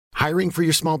Hiring for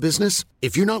your small business?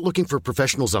 If you're not looking for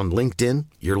professionals on LinkedIn,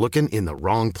 you're looking in the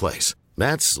wrong place.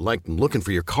 That's like looking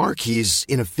for your car keys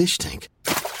in a fish tank.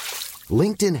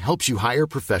 LinkedIn helps you hire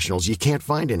professionals you can't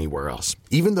find anywhere else,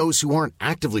 even those who aren't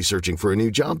actively searching for a new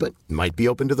job but might be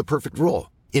open to the perfect role.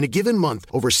 In a given month,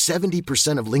 over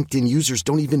 70% of LinkedIn users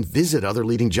don't even visit other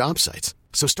leading job sites.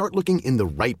 So start looking in the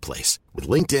right place. With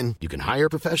LinkedIn, you can hire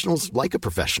professionals like a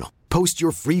professional. Post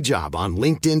your free job on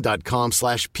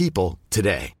linkedin.com/people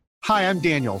today. Hi, I'm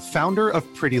Daniel, founder of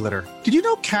Pretty Litter. Did you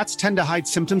know cats tend to hide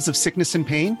symptoms of sickness and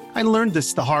pain? I learned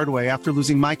this the hard way after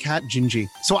losing my cat, Gingy.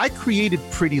 So I created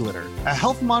Pretty Litter, a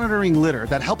health monitoring litter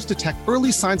that helps detect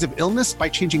early signs of illness by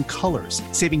changing colors,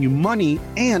 saving you money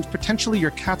and potentially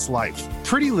your cat's life.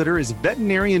 Pretty Litter is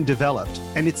veterinarian developed,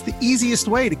 and it's the easiest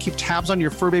way to keep tabs on your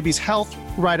fur baby's health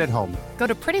right at home. Go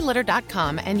to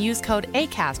prettylitter.com and use code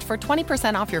ACAST for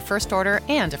 20% off your first order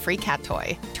and a free cat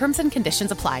toy. Terms and conditions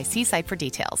apply. See site for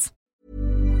details.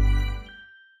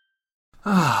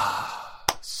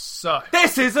 So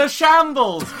this is a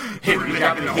shambles.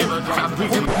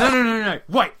 No.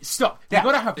 Wait, stop. Yeah. You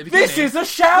gotta have the this is a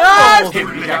shambles.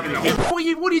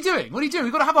 What are you doing?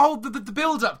 We've got to have a whole the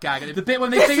build-up gag. The bit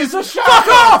when they This sing is a shambles. Fuck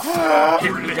off!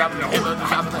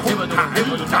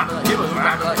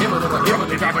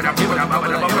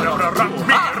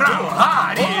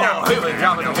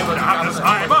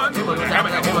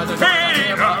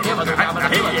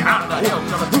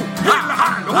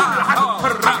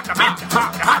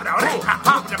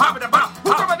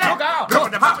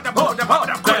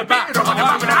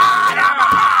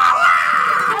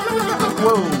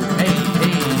 Whoa, hey.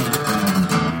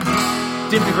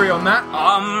 Didn't agree on that.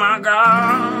 Oh my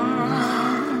god.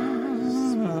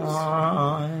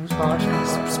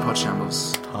 Pod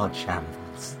shambles. Pod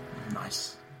shambles.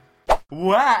 Nice.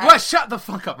 Wow. Well, shut the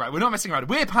fuck up, right? We're not messing around.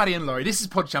 We're Paddy and Laurie. This is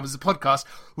Pod Shambles, the podcast.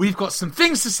 We've got some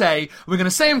things to say. We're going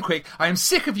to say them quick. I am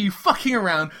sick of you fucking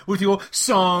around with your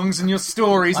songs and your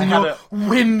stories and your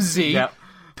whimsy. Yep.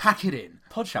 Pack it in.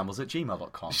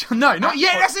 Podshambles@gmail.com. No, not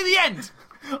yet. That's in the end.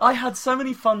 I had so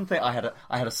many fun things. I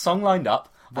had a song lined up.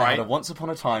 I Right. had a Once Upon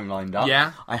a Time lined up.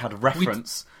 Yeah. I had a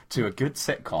reference to a good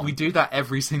sitcom. We do that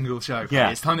every single show. Yeah.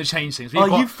 It's time to change things. Are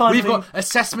you finally- We've got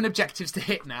assessment objectives to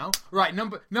hit now. Right,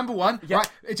 number one. Yeah. Right,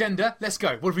 agenda. Let's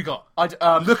go. What have we got?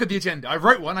 Look at the agenda. I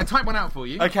wrote one. I typed one out for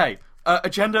you. Okay.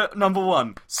 Agenda number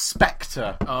 1.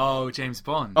 Spectre. Oh, James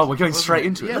Bond. Oh, we're going Wasn't straight it?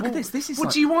 into it. Yeah, Look well, at this. This is what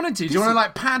like- do you want to do? Do you want to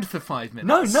like pad for 5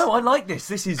 minutes? No, I like this.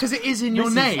 This is... Because it is in your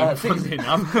this is, name. things- Funnily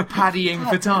enough. Paddying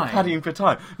for time. Paddying for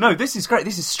time. No, this is great.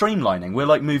 This is streamlining. We're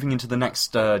like moving into the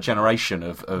next generation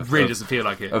of Really of- doesn't feel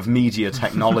like it. of media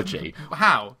technology.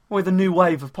 How? With a new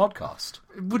wave of podcast.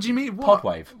 What do you mean? What?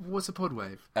 Podwave. What's a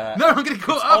podwave? No, I'm getting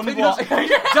caught up on in what? this.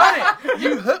 You've done it.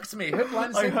 You hooked me. Hook, line,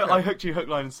 and sinker. I hooked you hook,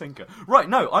 line, and sinker. Right,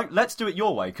 no, let's do it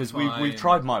your way, because Fine. we've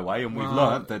tried my way, and we've Right.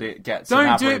 learnt that it gets Don't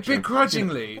an do it average of-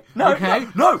 begrudgingly. No, okay?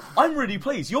 no, I'm really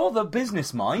pleased. You're the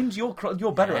business mind. You're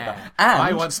better at that. And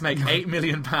I once make £8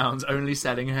 million only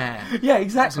selling hair. yeah,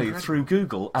 exactly, through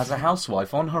Google as a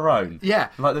housewife on her own. Yeah.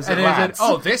 like there's and a then lads.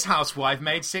 oh, this housewife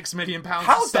made £6 million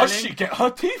How selling, does she get her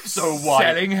teeth so white?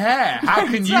 selling hair. How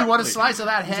can you want a Exactly. slice of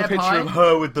that There's hair a picture pie? of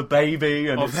her with the baby,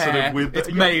 and Of it's sort hair. of with It's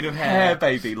the, made of hair. hair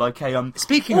baby, like a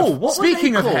Speaking Oh, of what were they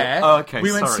speaking of called? hair, Oh, okay,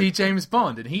 we went to sorry. see James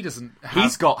Bond, and he doesn't have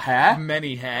He's got hair.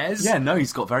 many hairs. Yeah, no,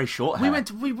 he's got very short hair. We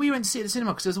went to see it at the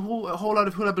cinema because there's a whole lot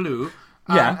of hullabaloo.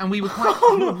 Yeah. And we were quite.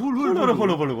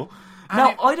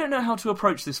 Now, I don't know how to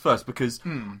approach this first, because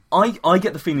I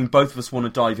get the feeling both of us want to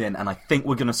dive in, and I think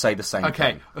we're going to say the same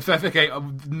Okay, thing. okay.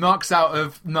 Marks out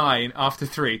of 9 after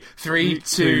 3. 3,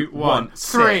 2, 1,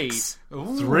 3. 6.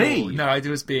 Ooh. 3? No, I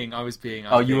was being. Oh, you were being.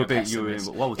 being- a pessimist.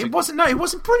 you were- what was it it? wasn't. No, it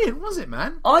wasn't brilliant, was it,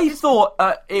 man? I thought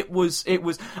it was.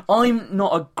 I'm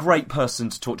not a great person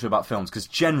to talk to about films, because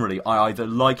generally I either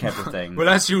like everything. Well,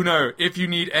 as you know, if you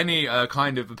need any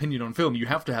kind of opinion on film, you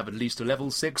have to have at least a level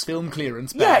 6 film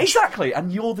clearance badge. Yeah, exactly.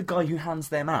 And you're the guy who hands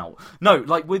them out. No,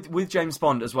 like with James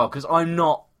Bond as well, because I'm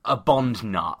not a Bond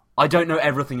nut. I don't know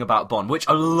everything about Bond, which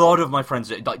a lot of my friends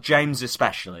do, like James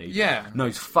especially,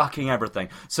 knows fucking everything.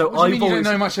 So What do you I've mean always... you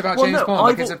don't know much about Well, James no, Bond?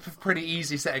 Like, I've it's a pretty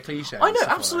easy set of cliches. I know,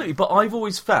 absolutely, but I've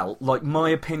always felt like my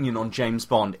opinion on James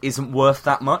Bond isn't worth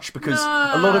that much, because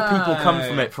a lot of people come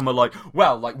from it from a like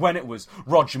when it was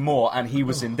Roger Moore and he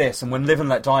was in this, and when Live and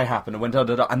Let Die happened, and when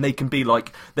da-da-da, and they can be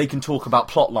like, they can talk about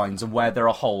plot lines and where there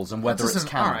are holes and whether it's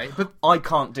canon. Alright, but I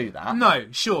can't do that. No,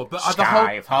 sure, but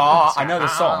I know the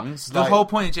songs. The like- whole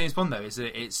point of James Bond, though, is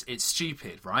that it's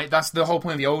stupid, right? That's the whole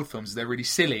point of the old films. They're really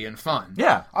silly and fun.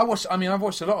 Yeah. I've watched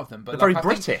a lot of them. But They're like, very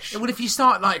I British. Think, well, if you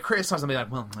start, like, criticising, I'll be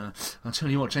like, well, I'll tell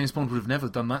you what, James Bond would have never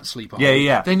done that sleeper.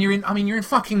 Yeah. Then you're in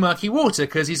fucking murky water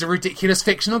because he's a ridiculous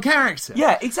fictional character.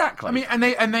 Yeah, exactly. I mean, and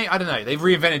they, I don't know, they've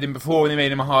reinvented him before and they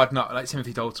made him a hard nut. Like,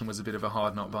 Timothy Dalton was a bit of a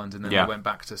hard nut Bond and then they went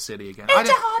back to silly again. It's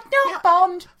a hard nut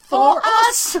Bond for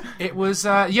us. It was,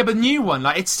 but new one,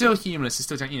 like, it's still humorless, it's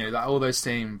still, you know, like, all those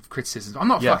same criticisms. I'm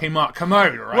not fucking Mark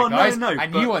Kermode, right, well, guys? No,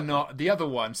 and you are not the other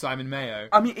one, Simon Mayo.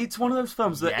 I mean, it's one of those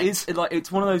films that is like it's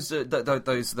one of those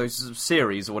those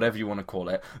series or whatever you want to call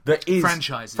it that is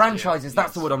franchises.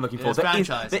 That's the word I'm looking for.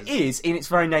 That is in its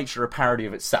very nature a parody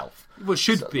of itself. Well,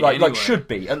 should be like, anyway. like should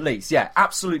be at least, yeah,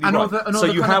 absolutely and right. And so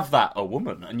you have that a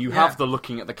woman, and you have the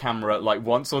looking at the camera like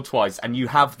once or twice, and you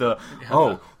have the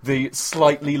the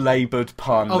slightly laboured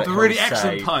pun. Oh, the really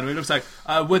excellent pun. It looks like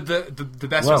with the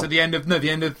best ones at the end of the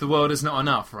end of the world is not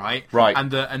enough, right? Right.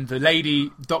 And the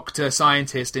lady doctor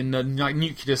scientist in the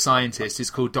nuclear scientist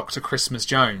is called Dr. Christmas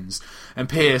Jones, and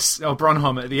Pierce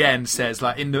Brosnan at the end says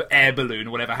like in the air balloon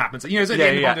or whatever happens. You know, it's at the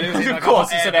end of the of course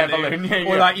it's an air balloon. Yeah,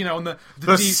 or like on the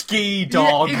ski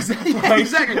dog. Yeah,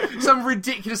 exactly. Some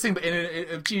ridiculous thing, but in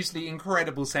a hugely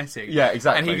incredible setting. Yeah,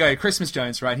 exactly. And he goes, Christmas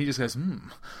Jones, right? And he just goes,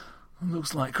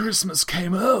 looks like Christmas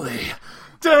came early.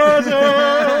 Like all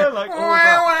that.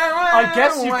 I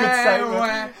guess you could say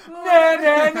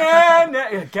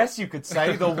I guess you could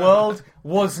say the world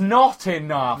was not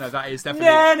enough. No, that is definitely.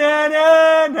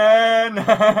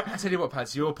 I tell you what,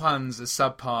 Paz, your puns are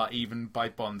subpar even by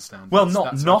Bond standards. Well,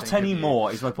 not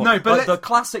anymore. Is my point. No, but the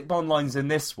classic Bond lines in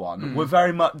this one were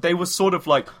very much. They were sort of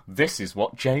like, "This is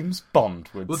what James Bond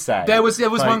would say." There was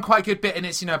one quite good bit, and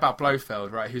it's about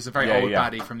Blofeld, right? Who's a very old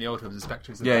baddie from the old films,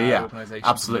 Inspector of the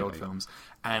organisation from the old films,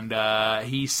 and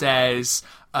he says.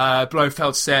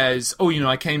 Blofeld says,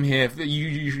 I came here,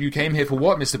 you came here for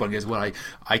what, Mr. Bond? He goes, well,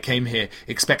 I came here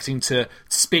expecting to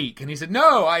speak. And he said,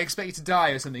 no, I expect you to die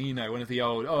or something, one of the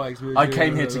old, I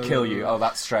came here to kill you. Oh,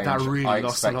 that's strange. That really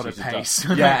lost a lot of pace.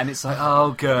 Yeah, and it's like,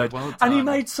 oh, good. Well and he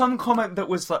made some comment that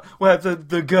was like, where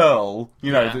the girl,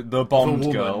 the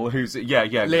Bond girl, who's, Leah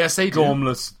Seydoux.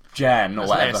 Gormless Jen, or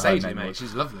whatever her name mate. was.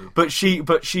 She's lovely. But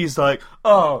she's like,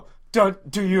 oh, do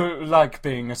you like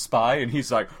being a spy? And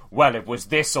he's like, well, it was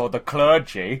this or the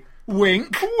clergy.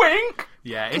 Wink. Wink.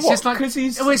 Yeah, it's just like... Because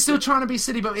we're still trying to be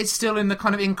silly, but it's still in the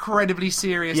kind of incredibly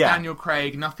serious Daniel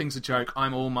Craig, nothing's a joke,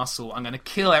 I'm all muscle, I'm going to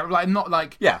kill everyone. Like, not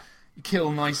like... Yeah.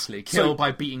 Kill nicely. Kill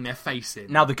by beating their face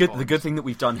in. Now, the good thing that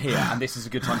we've done here, and this is a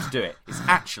good time to do it, is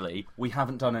actually, we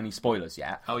haven't done any spoilers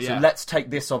yet. Oh, yeah. So let's take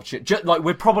this opportunity.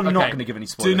 We're probably not going to give any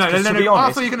spoilers. No, to be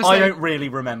honest, I don't really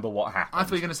remember what happened. I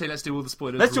thought you were going to say, let's do all the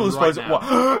spoilers. Let's do all the spoilers.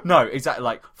 What? No, exactly.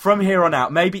 Like, from here on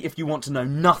out, maybe if you want to know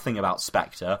nothing about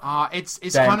Spectre... it's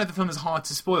kind of the film that's hard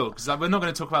to spoil, because we're not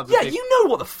going to talk about the you know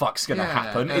what the fuck's going to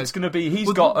happen. It's going to be,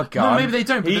 he's got a gun. No, maybe they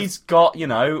don't. He's got,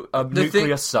 a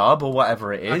nuclear sub, or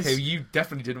whatever it is. Okay, you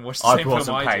definitely didn't watch the same film I did.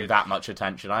 I wasn't paying that much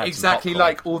attention. Exactly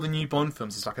like all the new Bond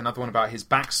films. It's like another one about his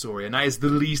backstory, and that is the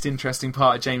least interesting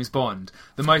part of James Bond.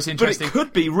 The most interesting... But it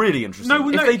could be really interesting. No,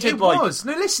 it was.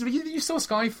 No, listen, you saw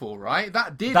Skyfall, right?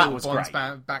 That all Bond's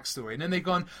backstory. And then they've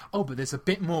gone, but there's a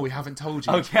bit more we haven't told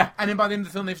you. Oh, yeah. And then by the end of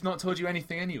the film, they've not told you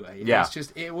anything anyway. Yeah.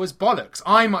 It was bollocks.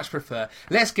 I much prefer,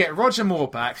 let's get Roger Moore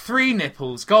back, 3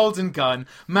 nipples, golden gun,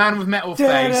 man with metal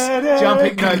face,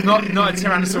 jumping... No, not a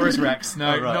Tyrannosaurus Rex.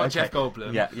 No, not Jeff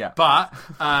Goldblum. Yeah. But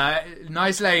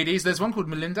nice ladies. There's one called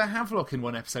Melinda Havelock in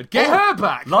one episode. Get her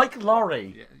back, like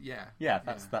Laurie. Yeah.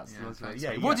 That's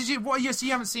What did you? What? Yes,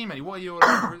 you haven't seen many. What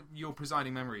are your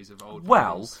presiding memories of old?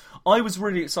 Well, films? I was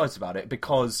really excited about it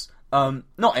because.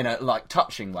 Not in a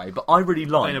touching way, but I really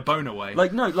like in a boner way.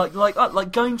 Like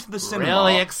going to the cinema.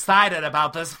 Really excited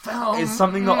about this film. It's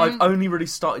something that I've only really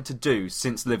started to do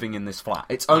since living in this flat.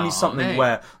 It's only something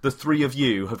where the 3 of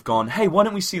you have gone, hey, why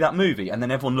don't we see that movie? And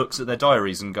then everyone looks at their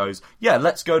diaries and goes, yeah,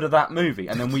 let's go to that movie.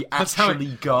 And then we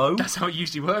actually go. That's how it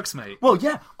usually works, mate. Well,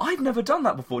 yeah, I've never done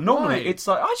that before. Normally, it's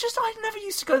like I never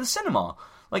used to go to the cinema.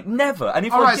 Like, never. And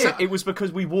if I did, it was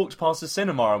because we walked past the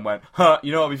cinema and went,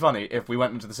 you know what would be funny? If we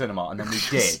went into the cinema, and then we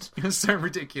did. You're so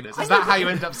ridiculous. Is that how you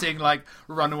end up seeing, like,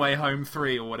 Runaway Home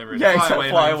 3 or whatever it is? Yeah, except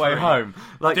Fly Away Home.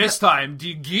 Like, this time,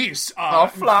 the geese are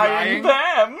flying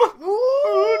them!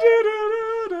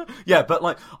 Yeah, but,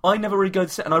 like, I never really go to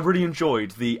sit, and I really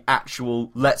enjoyed the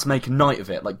actual let's make a night of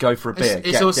it. Like, go for a beer,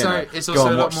 it's also dinner, go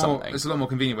and watch something. It's a lot more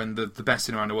convenient when the best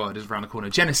cinema around the world is around the corner.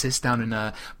 Genesis down in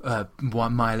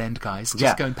 1 Mile End, guys.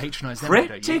 Just go and patronise them.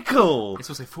 Pretty cool. It's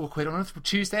also £4 on a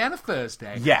Tuesday and a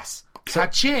Thursday. Yes.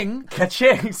 Ka-ching!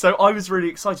 So I was really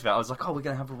excited about it. I was like, we're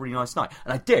going to have a really nice night.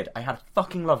 And I did. I had a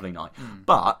fucking lovely night.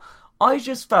 But I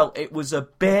just felt it was a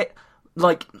bit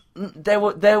like there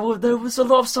was a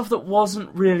lot of stuff that wasn't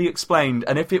really explained,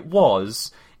 and if it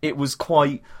was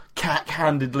quite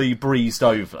cack-handedly breezed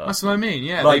over. That's what I mean,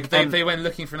 yeah. Like, they went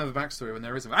looking for another backstory when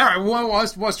there isn't. Alright, what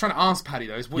I was trying to ask Paddy,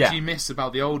 though, is what do you miss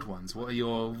about the old ones? What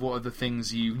are the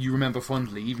things you remember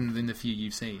fondly, even within the few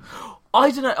you've seen?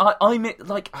 I don't know, I mean,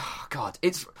 like, oh God,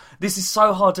 this is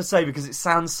so hard to say because it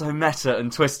sounds so meta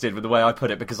and twisted with the way I put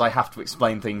it, because I have to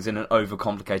explain things in an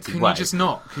overcomplicated way. Can you just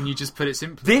not? Can you just put it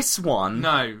simply? This one...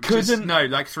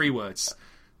 like 3 words.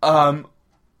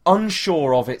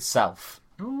 Unsure of itself.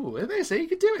 Oh, they say you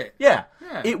could do it. Yeah.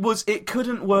 It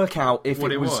couldn't work out if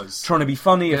what it was trying to be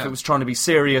funny, if it was trying to be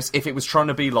serious, if it was trying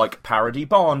to be like parody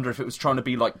Bond, or if it was trying to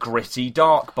be like gritty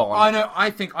dark Bond. I know. I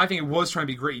think it was trying to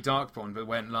be gritty dark Bond, but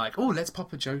went like, oh, let's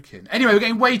pop a joke in. Anyway, we're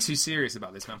getting way too serious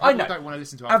about this, man. People don't want to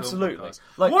listen to our film podcast.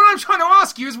 Like, what I'm trying to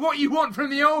ask you is what you want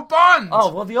from the old Bond.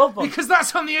 Oh, well, the old Bond, because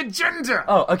that's on the agenda.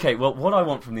 Oh, okay. Well, what I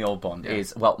want from the old Bond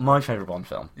is, well, my favourite Bond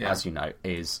film, as you know,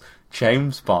 is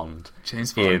James Bond.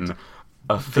 in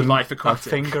The Life A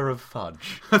Finger of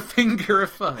Fudge. A Finger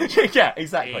of Fudge. Yeah,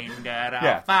 exactly. Finger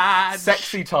of Fudge.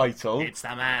 Sexy title. It's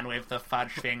the man with the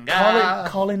fudge finger.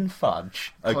 Colin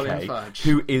Fudge. Okay. Colin Fudge.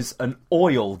 Who is an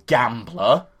oil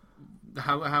gambler.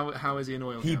 How is he an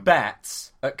oil gambler? He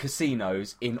bets at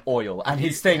casinos in oil, and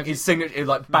his signature is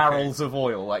like barrels of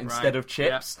oil, like instead of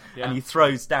chips, and he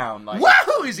throws down like.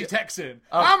 Woohoo! Is he Texan?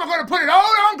 I'm going to put it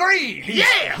all on green.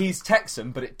 He's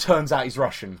Texan, but it turns out he's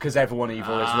Russian because everyone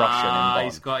evil is Russian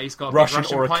in Bond. He's got Russian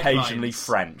or occasionally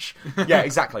French. Yeah,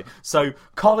 exactly. So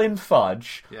Colin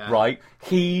Fudge, right?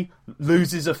 He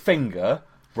loses a finger,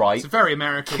 right? It's a very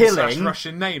American /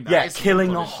 Russian name.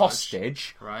 Killing a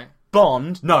hostage, right?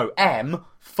 M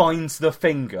finds the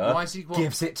finger,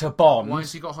 gives it to Bond. Why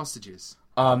has he got hostages?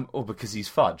 Because he's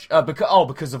Fudge.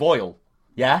 Because of oil.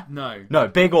 Yeah? No,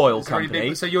 big oil company.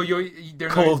 Big, so they're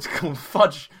called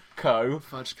Fudge Co.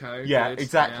 Fudge Co. Yeah, good.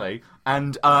 exactly.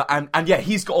 Yeah. And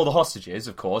he's got all the hostages,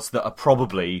 of course, that are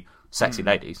probably sexy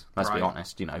ladies. Let's be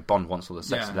honest. You know, Bond wants all the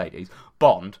sexy ladies.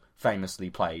 Bond, famously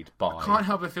played by... I can't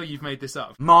help but feel you've made this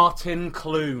up. Martin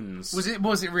Clunes. Was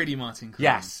it really Martin Clunes?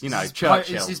 Yes, you know,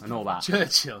 Churchill and all that.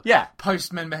 Churchill? Yeah.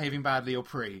 Post Men Behaving Badly or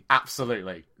pre?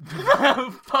 Absolutely.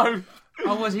 Both.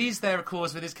 He's there, of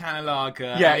course, with his can of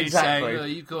lager. Yeah, he's exactly.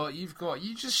 Saying,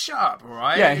 you just shut up, all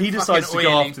right? Yeah, he decides to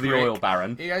go after the oil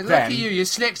baron. He goes, look at you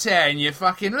slicked hair, and you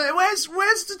fucking... Where's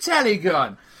the telly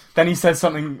gone? Then he says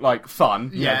something, like, fun,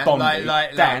 Bondy.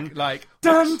 Like...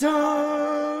 Dun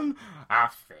dun! A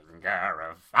finger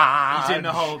of fudge. He's in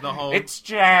the whole... It's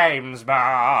James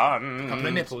Bond. A couple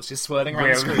of nipples just swirling around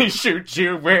the screen. Will he shoot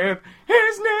you with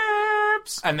his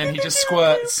nips? And then he just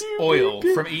squirts oil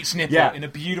from each nipple in a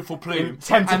beautiful plume. In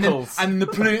tentacles. And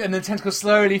the tentacles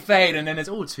slowly fade, and then there's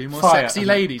two more sexy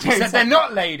ladies. Except they're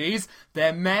not ladies,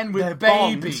 they're men with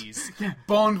babies.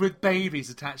 Bond with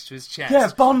babies attached to his chest. Yeah,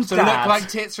 Bond's so dad. look like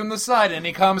tits from the side, and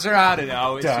he comes around and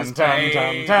it's just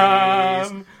babies.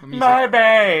 Dun, my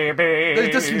babies.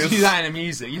 It doesn't do that in the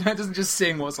music. You know, it doesn't just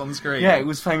sing what's on screen. Yeah, it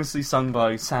was famously sung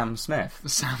by Sam Smith.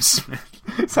 Sam Smith.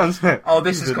 Sam Smith. Oh,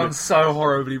 this has gone so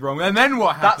horribly wrong. And then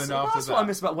what happened after that's that? What I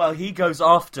miss about. Well, he goes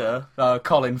after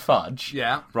Colin Fudge.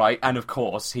 Yeah. Right, and of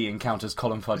course he encounters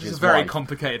Colin Fudge's It's a very wife,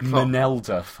 complicated plot.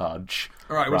 Manelda Fudge.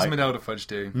 All right, what's Manelda Fudge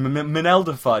do?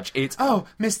 Manelda Fudge, it's... Oh,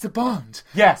 Mr. Bond.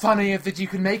 Yes. Funny that you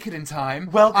can make it in time.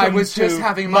 Welcome I was to just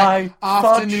having my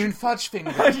afternoon fudge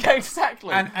finger. Yeah,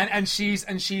 exactly. And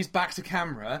she's back to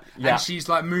camera, and she's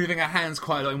like moving her hands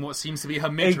quite a lot in what seems to be her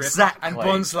midriff. Exactly. And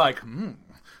Bond's like,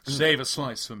 save a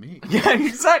slice for me. Yeah,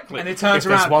 exactly. And it turns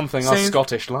if around. There's one thing saying, us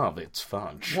Scottish love, it's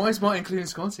fudge. Why is Martin Clunes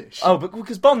Scottish? Oh,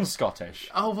 because Bond's Scottish.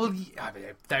 Oh, well,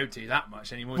 they don't do that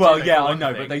much anymore. Well, yeah, I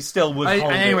know, but they still would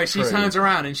hold anyway, it she true. turns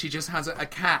around and she just has a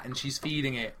cat and she's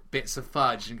feeding it bits of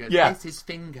fudge and goes, "It's his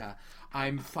finger.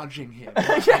 I'm fudging him."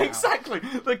 Yeah, exactly.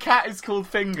 The cat is called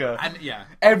Finger. And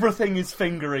everything is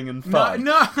fingering and fudge.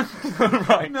 No.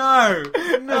 Right. No,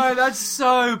 that's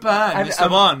so bad. Mr.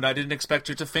 Bond, I didn't expect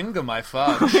you to finger my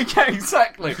fudge. Yeah,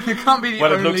 exactly. You can't be the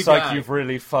well, only it looks guy. like you've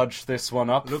really fudged this one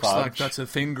up, Looks Fudge. like that's a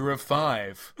finger of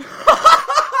 5.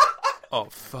 Oh,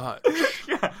 fudge.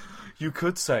 Yeah. You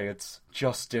could say it's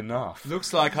just enough.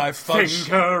 Looks like I've fudged.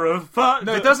 Finger of fudge.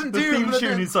 No, it doesn't the do. The theme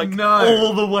tune is like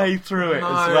all the way through it as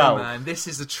well. Man, this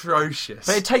is atrocious.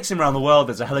 But it takes him around the world.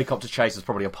 There's a helicopter chase. There's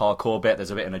probably a parkour bit.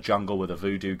 There's a bit in a jungle with a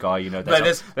voodoo guy. You know,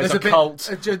 there's a cult.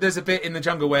 There's a bit in the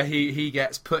jungle where he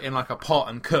gets put in like a pot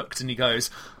and cooked, and he goes,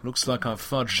 "Looks like I've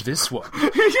fudged this one."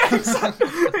 Yeah,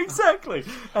 exactly.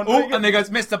 And they goes,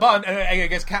 "Mr. Bond," and he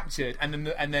gets captured, and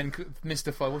then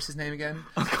Mr. Fudge, what's his name again?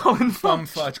 Colin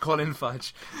Fudge. Colin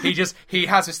Fudge. He just he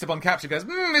has Mr. Bond captured, goes,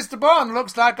 Mr. Bond,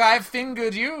 looks like I've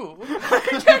fingered you.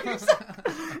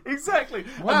 Exactly.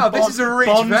 Wow, this is a rich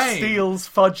Bond vein. steals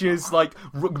Fudge's like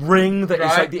ring that is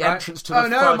like the entrance to the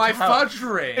Fudge house. Fudge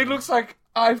ring. It looks like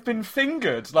I've been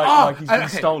fingered, like he's been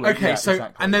stolen. Okay, yeah, so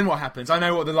exactly. and then what happens? I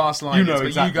know what the last line You know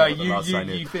is, but exactly what the last line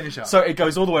you finish up. So it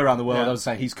goes all the way around the world. Yeah. I was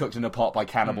saying he's cooked in a pot by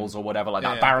cannibals or whatever like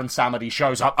that. Yeah. Baron Samedi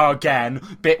shows up again,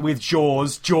 bit with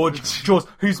Jaws,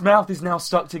 whose mouth is now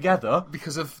stuck together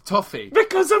because of toffee.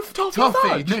 Because of toffee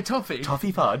fudge. No, toffee.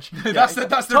 Toffee fudge. That's the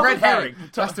Toffee red herring.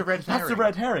 fudge. That's the red herring. That's the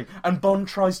red herring. And Bond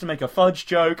tries to make a fudge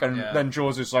joke, and then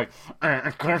Jaws is like,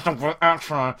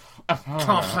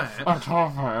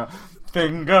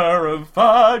 finger of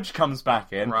Fudge comes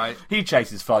back in. Right. He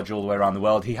chases Fudge all the way around the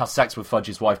world. He has sex with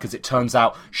Fudge's wife because it turns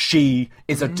out she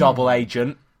is a double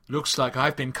agent. Looks like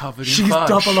I've been covered in She's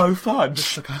fudge. 00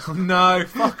 Fudge. No,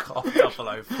 fuck off,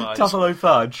 00 Fudge. 00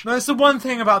 Fudge. No, it's the one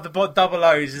thing about the double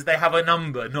O's is they have a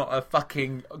number, not a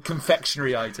fucking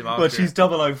confectionery item. But she's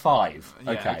 005.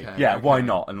 Yeah, Okay. okay. why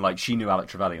not? And like she knew Alec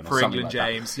Trevelyan or for something England, like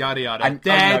that. James, yada yada. And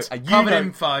Dead, I know, covered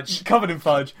in fudge. Covered in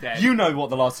fudge. Dead. You know what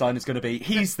the last line is going to be.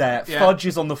 He's there. Yeah. Fudge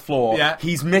is on the floor. Yeah.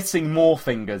 He's missing more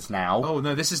fingers now. Oh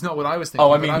no, this is not what I was thinking.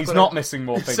 Oh, I but mean, I've he's got not a- missing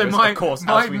more fingers, So my, of course,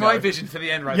 my, as we my know. vision for the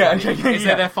end right Yeah, there okay, is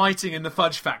that they're fighting in the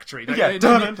fudge factory. Yeah.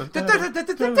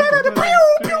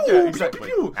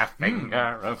 Exactly. A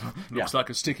finger of... Looks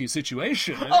like a sticky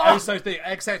situation.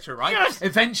 Etc. Right? Yes.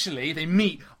 Eventually, they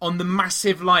meet on the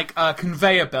massive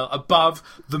conveyor belt above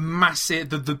the massive,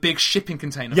 the big shipping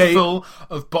container full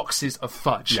of boxes of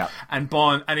fudge. Yeah. And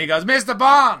Bond, and he goes, Mr.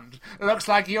 Bond, looks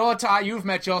like you've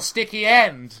met your sticky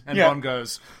end. And Bond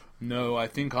goes, no, I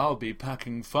think I'll be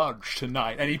packing fudge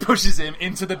tonight. And he pushes him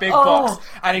into the big box,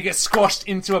 and he gets squashed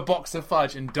into a box of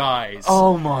fudge and dies.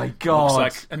 Oh my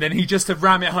god. And then he just to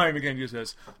ram it home again, he just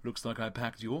says, looks like I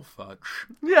packed your fudge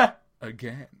Yeah.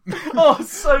 again. Oh,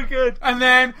 so good. And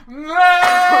then...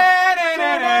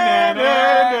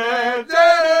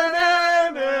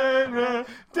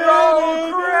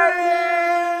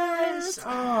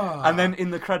 And then in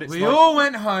the credits, we all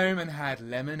went home and had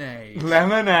lemonade.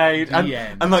 Lemonade. The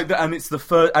end. And it's the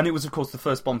first, and it was of course the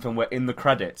first Bond film where in the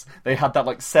credits they had that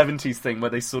 70s thing where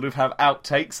they sort of have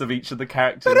outtakes of each of the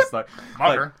characters.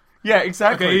 Yeah,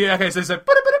 exactly. Okay, so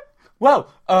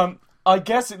Well, I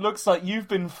guess it looks like you've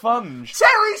been funged.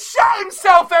 Terry shot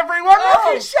himself, everyone!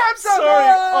 Oh, He shot himself! sorry,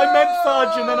 I meant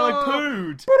fudge and then I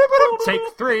pooed. Take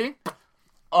 3.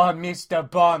 Oh, Mr.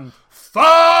 Bond.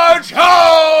 Fudge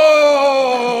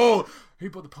ho! Who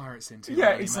brought the pirates into?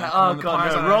 Yeah, exactly. Oh,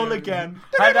 God, no. Roll again.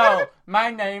 Hello, my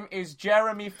name is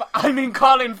Jeremy I mean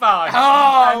Colin Fudge. Oh!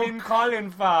 I mean Colin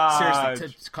Fudge. Seriously,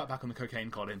 just cut back on the cocaine,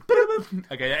 Colin.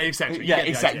 Okay, exactly. Yeah,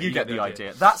 exactly. You get the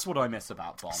idea. That's what I miss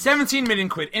about Bond. 17 million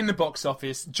quid in the box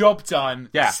office. Job done.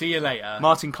 Yeah. See you later.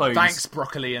 Martin Close. Thanks,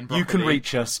 Broccoli and Broccoli. You can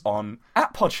reach us on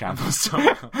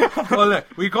 @Podshambles. Well, look,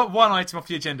 we've got one item off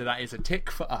the agenda. That is a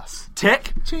tick for us.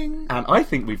 Tick. Ching. And I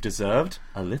think we've deserved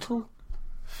a little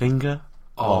finger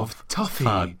of toffee.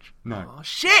 fudge. No. Oh,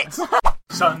 shit!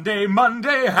 Sunday,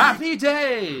 Monday, happy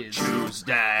days.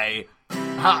 Tuesday.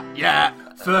 Yeah.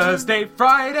 Thursday,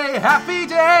 Friday, happy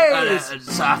days.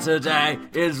 Saturday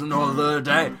is another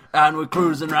day, and we're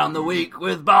cruising around the week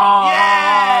with Bob.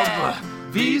 Yeah!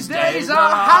 These days are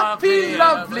happy,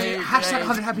 lovely. Hashtag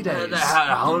 100 happy days.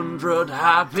 100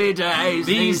 happy days.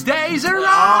 These days are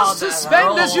ours to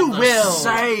spend as you will.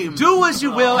 Same. Do as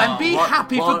you will and be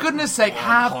happy. For goodness sake,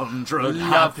 have 100 lovely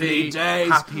happy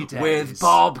days with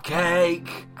Bob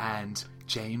Cake and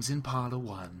James in Parlour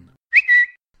 1.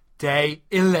 Day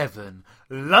 11.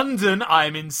 London,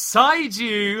 I'm inside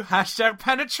you. Hashtag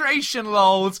penetration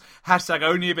lols. Hashtag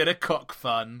only a bit of cock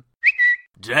fun.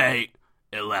 Day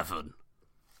 11.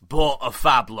 Bought a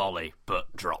fab lolly,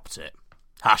 but dropped it.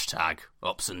 Hashtag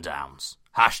ups and downs.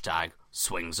 Hashtag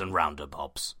swings and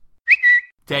roundabobs.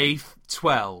 Day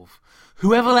 12.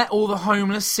 Whoever let all the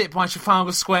homeless sit by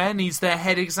Trafalgar Square needs their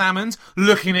head examined.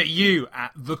 Looking at you,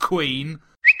 at the Queen.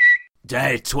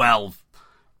 Day 12.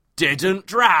 Didn't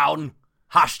drown.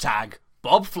 Hashtag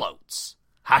Bob floats.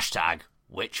 Hashtag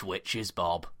which witch is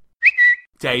Bob.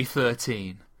 Day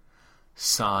 13.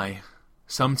 Sigh.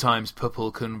 Sometimes people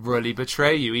can really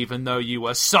betray you even though you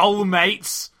were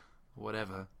soulmates.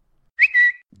 Whatever.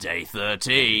 Day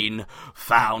 13.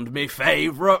 Found me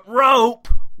favourite rope.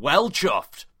 Well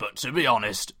chuffed, but to be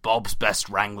honest, Bob's best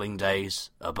wrangling days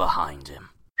are behind him.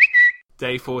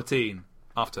 Day 14.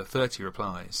 After 30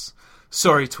 replies.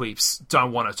 Sorry, tweeps,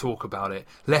 don't want to talk about it.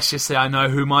 Let's just say I know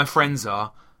who my friends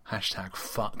are. Hashtag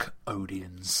fuck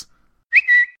Odeons.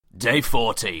 Day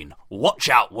 14. Watch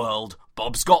out, world.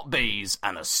 Bob's got bees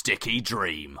and a sticky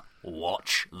dream.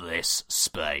 Watch this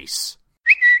space.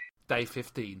 Day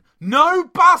 15. No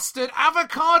bastard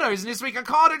avocados in this week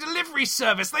avocado delivery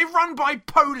service. They run by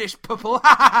Polish people.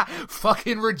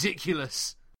 Fucking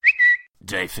ridiculous.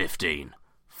 Day 15.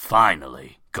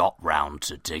 Finally got round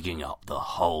to digging up the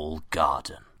whole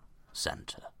garden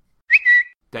centre.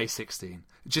 Day 16.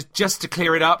 Just to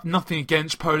clear it up, nothing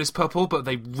against Polish people, but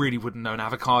they really wouldn't know an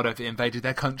avocado if it invaded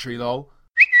their country, lol.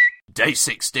 Day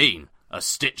 16. A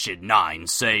stitch in 9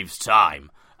 saves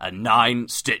time. And 9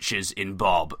 stitches in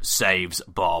Bob saves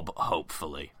Bob,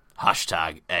 hopefully.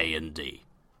 Hashtag A&D.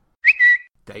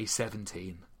 Day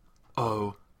 17.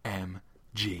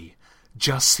 OMG.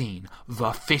 Just seen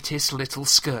the fittest little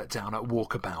skirt down at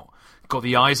Walkabout. Got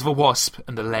the eyes of a wasp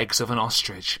and the legs of an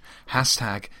ostrich.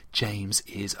 Hashtag James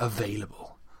is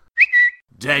available.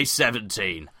 Day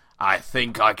 17. I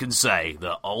think I can say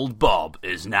that old Bob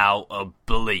is now a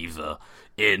believer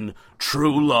in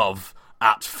true love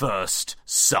at first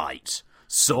sight.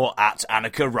 Saw at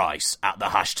Annika Rice at the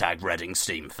hashtag Reading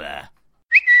Steam Fair.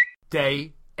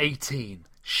 Day 18.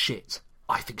 Shit.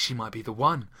 I think she might be the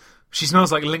one. She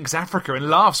smells like Lynx Africa and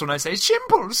laughs when I say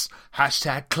Shimples.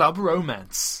 Hashtag Club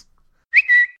Romance.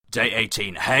 Day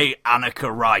 18. Hey, Annika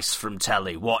Rice from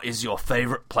Telly, what is your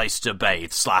favourite place to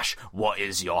bathe / what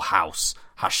is your house?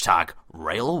 Hashtag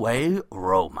Railway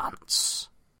Romance.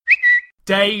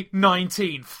 Day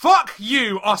 19. Fuck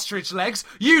you, ostrich legs.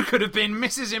 You could have been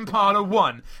Mrs. Impala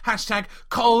 1. Hashtag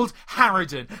Cold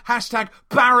Harridan. Hashtag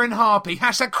Baron Harpy.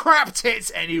 Hashtag Crap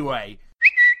Tits anyway.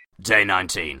 Day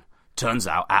 19. Turns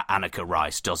out Annika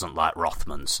Rice doesn't like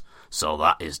Rothmans, so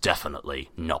that is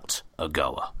definitely not a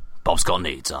goer. Bob's got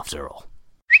needs, after all.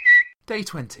 Day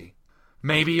 20.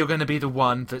 Maybe you're going to be the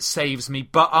one that saves me,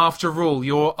 but after all,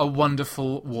 you're a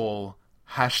wonderful wall.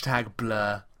 Hashtag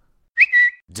Blur.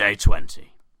 Day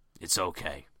 20. It's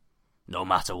okay. No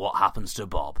matter what happens to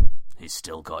Bob, he's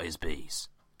still got his bees.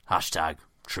 Hashtag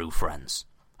True Friends.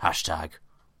 Hashtag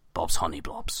Bob's Honey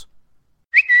Blobs.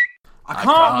 I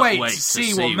can't wait to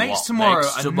see what makes tomorrow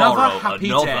another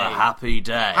happy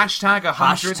day. Hashtag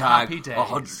 100 happy days.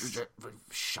 100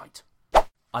 shite.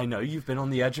 I know you've been on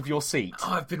the edge of your seat.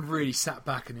 Oh, I've been really sat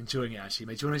back and enjoying it, actually,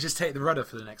 mate. Do you want to just take the rudder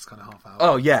for the next kind of half hour?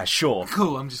 Oh, yeah, sure.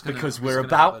 Cool, I'm just going to... Because we're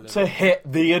about to hit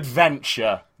the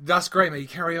adventure. That's great, mate.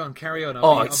 Carry on.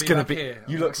 It's going to be... Here.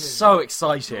 You look so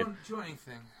excited. Do you want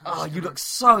anything? You look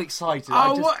so excited.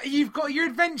 What? You've got your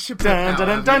adventure book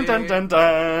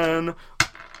dun.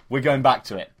 We're going back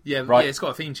to it. Yeah, right? Yeah, it's got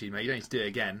a theme tune, mate. You don't need to do it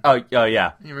again. Oh,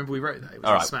 yeah. You remember we wrote that? It was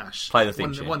All a right. smash. Play the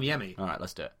theme tune. Won the Emmy. All right,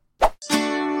 let's do it.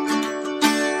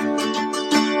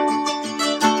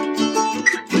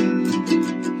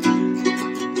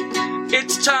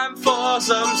 It's time for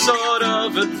some sort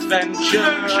of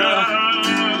adventure.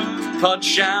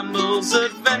 Podshambles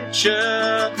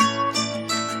adventure.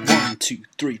 1, 2,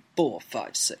 3, 4,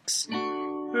 5, 6.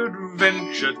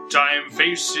 Adventure time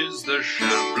faces the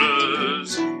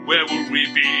Shamblers. Where will we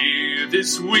be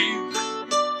this week?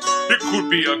 It could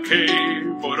be a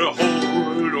cave, or a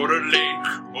hole, or a lake,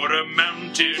 or a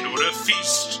mountain, or a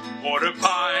feast, or a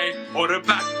pie, or a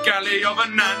back alley of a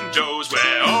Nando's.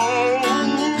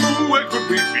 Where could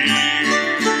we be?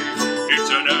 It's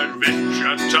an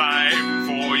adventure time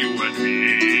for you and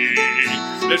me.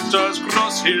 Let us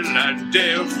cross hill and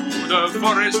dale, through the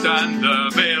forest and the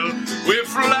vale. We're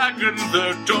flagging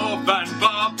the Dove and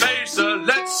Barbesa.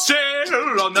 Let's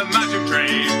sail on the magic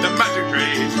train,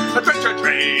 adventure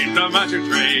train, the magic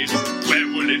train. Where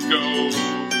will it go?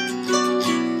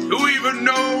 Who even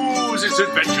knows? It's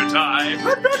adventure time,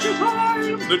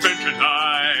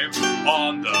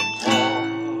 on the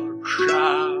Podshambles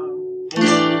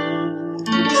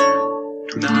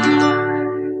tonight.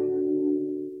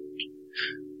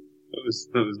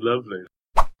 That was lovely.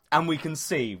 And we can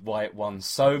see why it won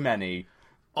so many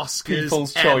Oscars,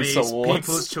 People's Choice Emmys, Awards.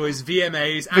 People's Choice,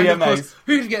 VMAs, and of course,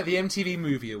 who did get the MTV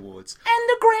Movie Awards? And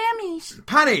the Grammys.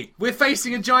 Paddy, we're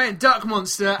facing a giant duck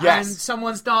monster, Yes. and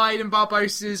someone's died, and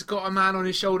Barbossa's got a man on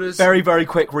his shoulders. Very, very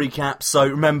quick recap. So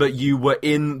remember, you were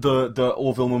in the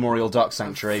Orville Memorial Duck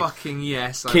Sanctuary. Fucking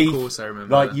yes, Keith, of course I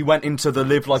remember. Like, you went into the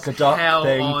Live Like a Duck Hell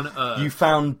thing. on earth. You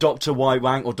found Dr.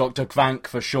 Wank, or Dr. Kvank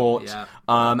for short. Yeah.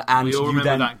 And We all you remember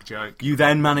then that joke. You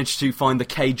then managed to find the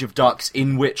cage of ducks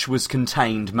in which was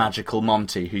contained Magical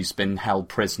Monty, who's been held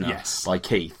prisoner Yes. by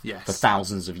Keith Yes. for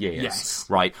thousands of years. Yes.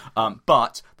 Right.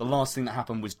 But the last thing that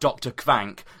happened was Dr.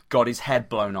 Kvank got his head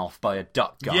blown off by a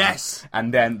duck gun. Yes.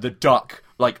 And then the duck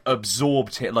like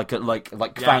absorbed it,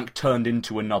 like Crank turned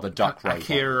into another duck robot.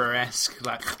 Akira-esque,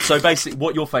 like. So basically,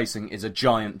 what you're facing is a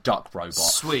giant duck robot.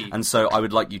 Sweet. And so I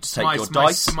would like you to take your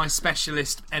dice. My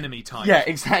specialist enemy type. Yeah,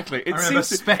 exactly.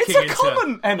 It's a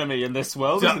common enemy in this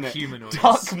world, isn't it? Humanoids.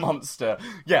 Duck monster.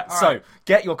 Yeah. All so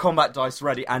get your combat dice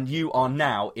ready, and you are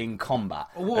now in combat.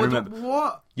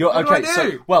 What? You're what okay. Do I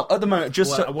do? So, well, at the moment,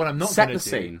 just what I'm not set gonna the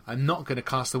scene. I'm not going to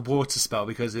cast a water spell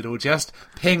because it'll just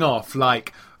ping off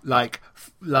like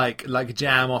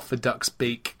jam off a duck's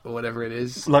beak or whatever it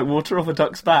is. Like water off a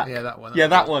duck's back. Yeah, that one. Yeah,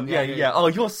 that one. Yeah. Oh,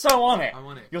 you're so on it. I'm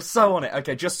on it. You're so on it.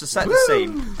 Okay, just to set the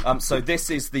scene. So this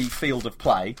is the field of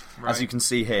play, as you can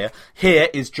see here. Here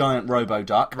is giant Robo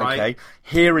Duck. Right. Okay.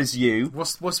 Here is you.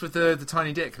 What's with the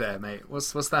tiny dick there, mate?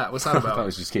 What's that? What's that about? I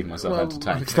was just keeping myself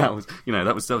entertained. Okay.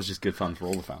 That was just good fun for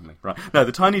all the family, right? No,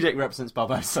 the tiny dick represents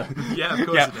Barbossa. Yeah, of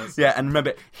course it does. Yeah, and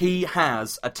remember, he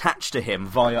has attached to him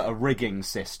via a rigging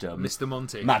system, Mr.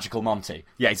 Monty, Magical Monty.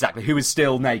 Yeah, exactly. Who is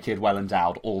still naked, well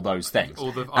endowed, all those things,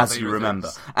 as you remember.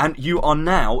 Things. And you are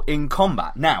now in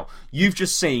combat. Now you've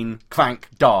just seen Crank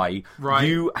die. Right.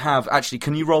 You have actually.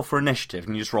 Can you roll for initiative?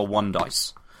 Can you just roll one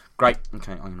dice? Great.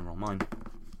 Okay, I'm going to roll mine.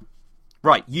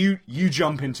 Right, you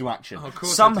jump into action. Oh, of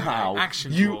course somehow,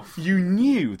 action you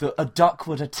knew that a duck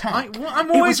would attack. I'm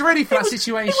always ready for that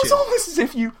situation. It was almost as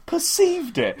if you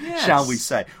perceived it, shall we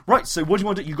say. Right, so what do you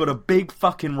want to do? You've got a big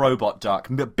fucking robot duck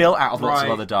built out of lots of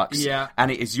other ducks,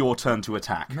 and it is your turn to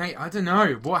attack. Mate, I don't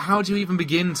know. How do you even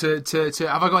begin to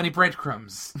have I got any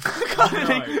breadcrumbs?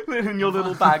 In your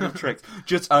little bag of tricks.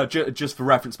 Just for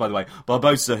reference, by the way,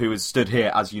 Barbossa, who has stood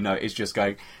here, as you know, is just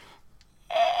going...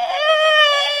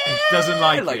 He doesn't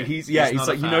like it. He's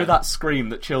like, you know that scream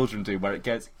that children do where it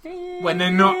gets when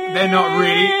they're not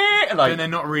really when they're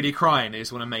not really crying, they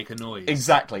just want to make a noise.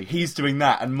 Exactly. He's doing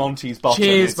that, and Monty's bottom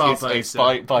is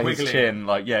by his chin,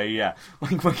 like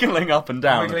like wiggling up and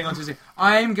down. Wiggling onto his...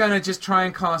 I'm gonna just try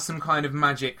and cast some kind of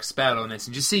magic spell on this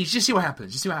and just see what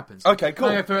happens. Just see what happens. Okay, cool.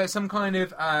 I'm for some kind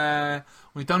of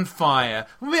we've done fire.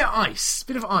 A bit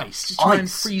of ice. Just try and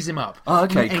freeze him up. Oh,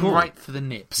 okay, aim cool. right for the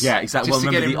nips. Yeah, exactly. Well,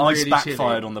 remember, the ice really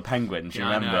backfired on the penguin, do you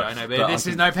remember? I know, but this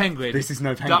is no penguin. This is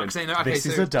no penguin. Ducks ain't no... Okay, this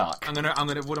is a duck. I'm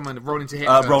gonna, what am I rolling to hit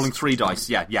first? Rolling 3 dice,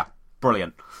 yeah.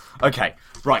 Brilliant. Okay,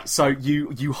 right, so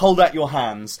you hold out your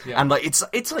hands, and like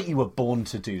it's like you were born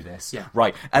to do this. Yeah.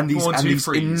 Right, and these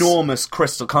enormous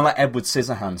crystal, kind of like Edward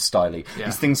Scissorhands style-y,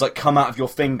 these things like come out of your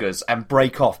fingers and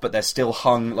break off, but they're still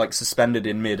hung, like suspended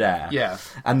in midair. Yeah.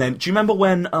 And then, do you remember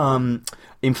when...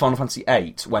 in Final Fantasy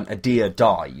VIII, when a deer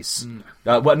dies...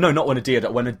 well, no, not when a deer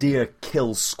dies. When a deer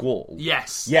kills Squall.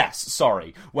 Yes. Yes,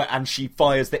 sorry. And she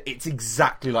fires it's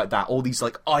exactly like that. All these,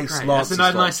 like, ice lances.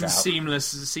 That's a nice and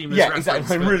seamless yeah, reference.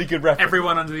 Exactly. Really good reference.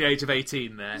 Everyone under the age of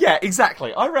 18 there. Yeah,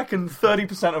 exactly. I reckon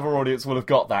 30% of our audience will have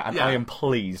got that, and I am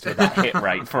pleased with that hit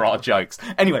rate for our jokes.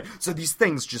 Anyway, so these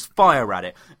things just fire at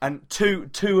it, and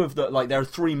two of the... Like, there are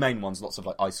 3 main ones, lots of,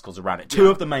 like, icicles around it. 2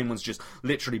 of the main ones just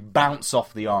literally bounce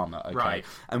off the armour, okay? Right.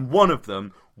 And one of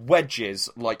them wedges,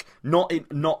 like, not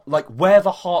like where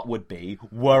the heart would be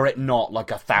were it not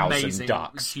like 1,000 Amazing,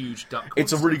 ducks. Huge duck.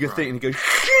 It's a really good thing, and it goes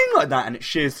like that, and it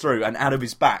shears through, and out of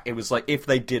his back, it was like if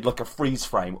they did like a freeze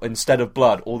frame, instead of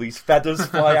blood, all these feathers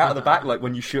fly out of the back, like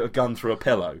when you shoot a gun through a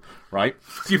pillow, right?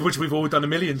 Which we've all done a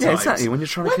million times. Yeah, exactly, when you're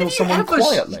trying to kill someone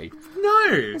quietly. No.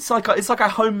 It's like a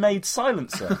homemade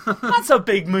silencer. That's a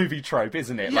big movie trope,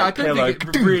 isn't it? Yeah, like I don't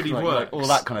think it really works. Like all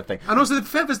that kind of thing. And also the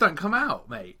feathers don't come out,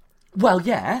 mate. Well,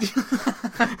 yeah.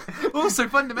 Also,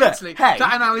 fundamentally, hey,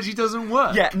 that analogy doesn't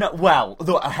work. Yeah, no, well,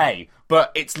 hey,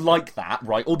 but it's like that,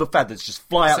 right? All the feathers just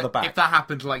fly out the back. If that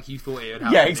happened like you thought it would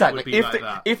happen, yeah, exactly. It would be like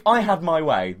that. If I had my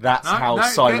way, that's how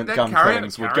silent gun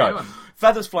killings would go.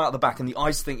 Feathers fly out the back, and the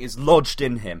ice thing is lodged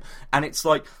in him, and it's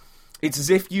as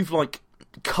if you've like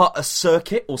cut a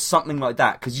circuit or something like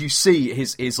that, because you see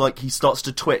his like he starts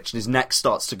to twitch and his neck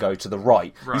starts to go to the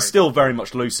right. He's still very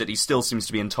much lucid, he still seems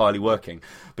to be entirely working,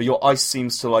 but your ice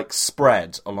seems to like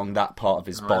spread along that part of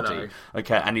his body.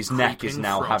 Okay, and his neck is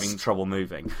now having trouble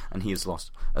moving, and he has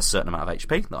lost a certain amount of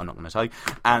HP that I'm not going to tell you.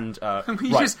 And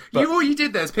all you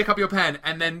did there is pick up your pen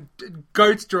and then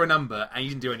go to draw a number, and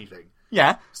you didn't do anything.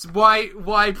 Yeah. So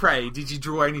why, pray, did you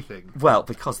draw anything? Well,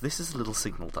 because this is a little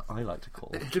signal that I like to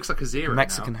call... It looks like a zero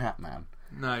Mexican now. Hat Man.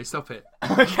 No, stop it.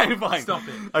 Okay, fine. Stop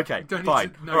it. Okay, don't fine.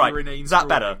 Need to know all right, your is that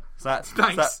better? Thanks.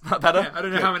 Is that better? Yeah, I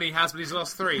don't know how many he has, but he's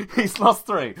lost 3. He's lost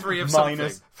 3. 3 of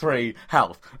minus something. 3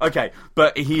 health. Okay,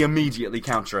 but he immediately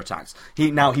counterattacks.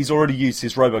 He's already used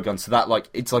his robogun, so that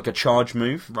it's like a charge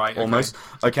move, right? Almost.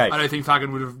 Okay. I don't think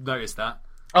Fagin would have noticed that.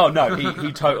 Oh no,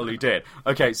 he totally did.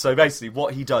 Okay, so basically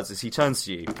what he does is he turns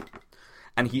to you,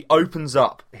 and he opens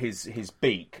up his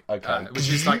beak, okay, which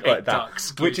is like eight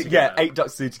ducks glued together. 8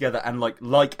 ducks glued together, and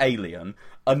like Alien,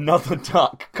 another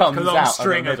duck comes out. A long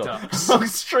string of ducks. A long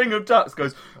string of ducks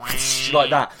goes like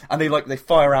that, and they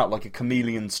fire out like a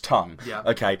chameleon's tongue. Yeah.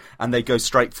 Okay, and they go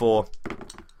straight for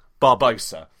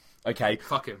Barbossa. Okay.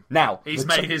 Fuck him. Now he's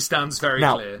made his stance very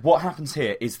clear. Now, what happens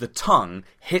here is the tongue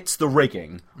hits the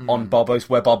rigging on Barbossa,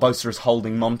 where Barbossa is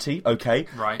holding Monty. Okay.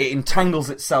 Right. It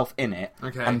entangles itself in it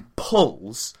and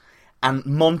pulls, and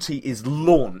Monty is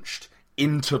launched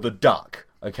into the duck.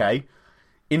 Okay.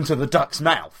 Into the duck's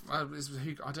mouth. I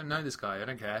don't know this guy. I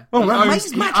don't care. Well,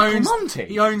 Monty.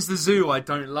 He owns the zoo I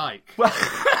don't like.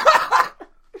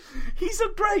 He's a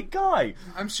great guy.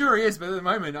 I'm sure he is, but at the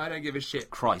moment, I don't give a shit.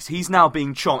 Christ, he's now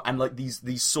being chomped, and like these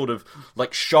sort of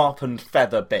like sharpened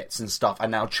feather bits and stuff are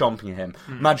now chomping him.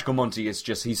 Magical Monty is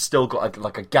he's still got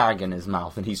like a gag in his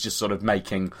mouth, and he's just sort of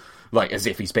making like as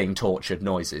if he's being tortured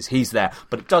noises. He's there,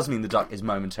 but it does mean the duck is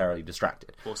momentarily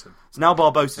distracted. Awesome. So now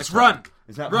Barbossa's Let's run.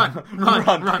 Is that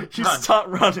Run. Start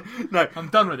running. No, I'm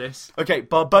done with this. Okay,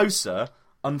 Barbossa,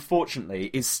 unfortunately,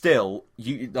 is still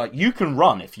you can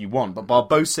run if you want, but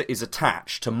Barbossa is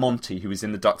attached to Monty, who is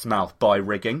in the duck's mouth, by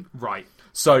rigging. Right.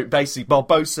 So basically,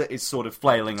 Barbossa is sort of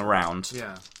flailing around.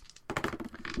 Yeah.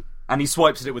 And he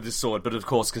swipes at it with his sword, but of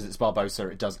course, because it's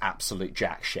Barbossa, it does absolute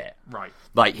jack shit. Right.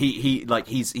 Like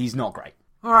he's not great.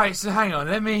 All right, so hang on.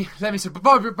 Let me. So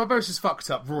Barbossa's fucked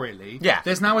up royally. Yeah.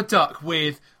 There's now a duck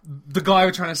with the guy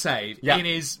we're trying to save Yeah. in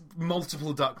his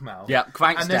multiple duck mouth. Yeah,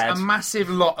 Quank's and there's dead. a massive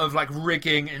lot of like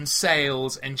rigging and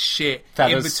sails and shit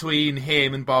Feathers. in between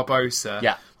him and Barbossa.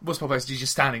 Yeah. What's Barbossa? He's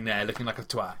just standing there looking like a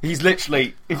twat. He's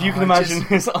literally, if you can imagine,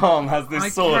 his arm has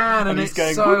this sword, and he's it's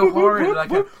going so whoop, whoop, horrid. whoop, Like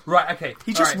whoop. right, okay.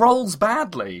 He just right. rolls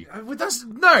badly.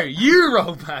 No, you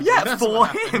roll badly. Yeah, That's for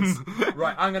what happens. him.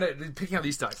 Right, I'm picking up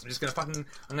these dice. I'm just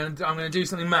gonna do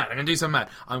something mad. I'm gonna Do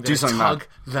tug something mad.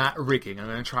 that rigging. I'm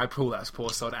gonna try pull that poor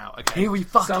sod out. Okay. Here we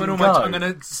fucking Summon all go. I'm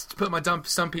gonna put my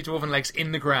stumpy dwarven legs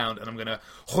in the ground, and I'm gonna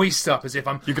hoist up as if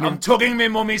I'm gonna- tugging my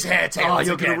mummy's hair tails. Oh,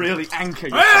 you're again. going to really anchor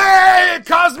yourself. Hey,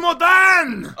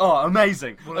 Cosmodan! Oh,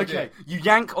 amazing. What'll I Okay, do? you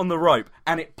yank on the rope,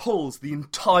 and it pulls the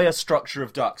entire structure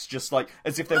of ducks, just like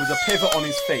as if there was a pivot on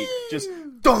his feet. Just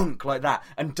dunk like that,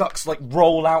 and ducks like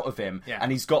roll out of him, Yeah.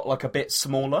 and he's got like a bit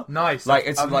smaller. Nice. Like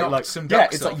it's I've like knocked some yeah,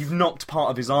 ducks it's off. like you've knocked part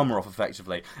of his armor off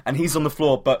effectively, and he's on the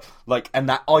floor. But like, and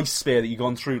that ice spear that you've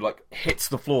gone through like hits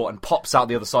the floor and pops out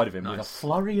the other side of him with a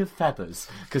flurry of feathers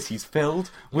because he's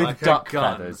filled with Like a duck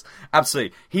gun. feathers.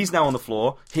 Absolutely, he's now on the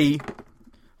floor. He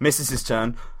misses his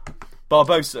turn.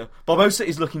 Barbossa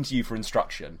is looking to you for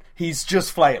instruction. He's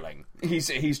just flailing.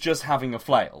 He's just having a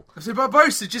flail. So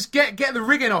Barbossa, just get the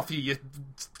rigging off you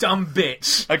dumb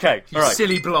bitch. Okay, You all right.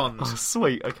 silly blonde. Oh,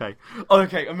 sweet. Okay.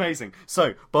 Okay. Amazing.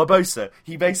 So Barbossa,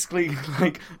 he basically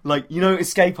like you know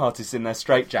escape artists in their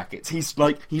straitjackets. He's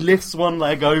like he lifts one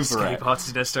leg over Escape it. artist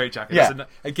in their straitjacket. Yeah.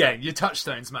 Again, your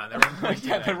touchstones, man. They're on point,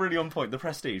 Yeah, you know. they're really on point. The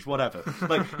Prestige, whatever.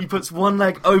 Like he puts one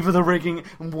leg over the rigging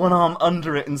and one arm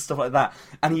under it and stuff like that,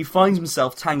 and he finds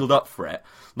himself tangled up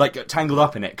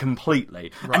in it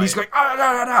completely, and he's going ah,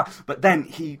 ah, ah, ah. But then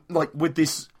he like with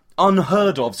this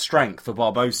unheard of strength for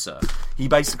Barbossa, he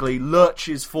basically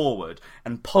lurches forward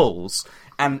and pulls,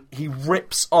 and he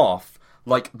rips off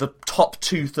like the top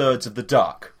 2/3 of the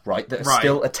duck, right, that are Right.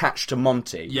 still attached to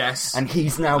Monty. Yes. And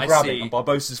he's now I grabbing, see. and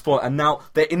Barbossa's falling, and now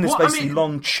they're in this What, I basically mean-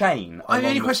 long chain. The only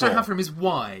along the question I floor. have for him is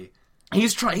why?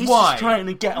 He's trying. He's Why? just trying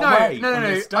to get No, away. no, from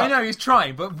this I duck. know he's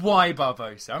trying, but why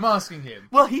Barbossa? I'm asking him.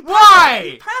 Well,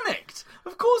 Why? He panicked.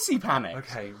 Of course, he panicked.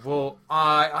 Okay, well,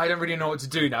 I don't really know what to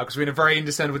do now because we're in a very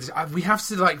indiscernible. We have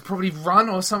to like probably run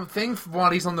or something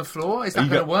while he's on the floor. Is that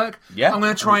going to work? Yeah. I'm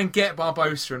going to try and get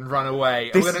Barbossa and run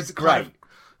away. This I'm gonna is kind of great.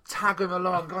 Tag him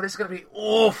along. God, it's going to be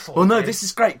awful. Well, no, this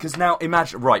is great because now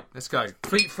imagine. Right. Let's go.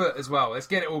 Fleetfoot as well. Let's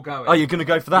get it all going. Oh, you're going to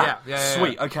go for that? Yeah.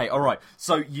 Sweet. Okay. All right.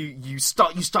 So you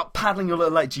start paddling your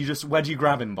little leg. Where do you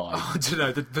grab him by? I don't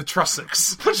know, the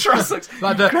trussocks. The trussocks.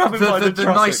 Like You grab him by the the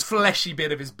nice trussocks. fleshy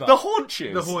bit of his butt. The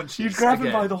haunches. The haunches, You grab him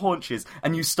again. by the haunches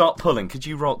and you start pulling. Could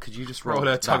you just roll Roll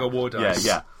a tug that? of war dice.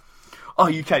 Yeah. Oh,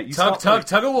 you can. You Tug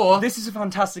of war. This is a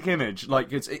fantastic image.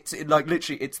 Like it's like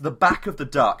literally, it's the back of the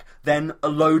duck, then a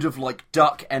load of like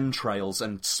duck entrails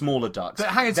and smaller ducks.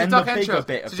 But hang on, so then duck the bigger entrails.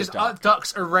 bit So of the just duck.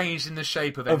 ducks arranged in the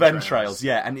shape of Of entrails,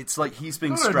 yeah, and it's like he's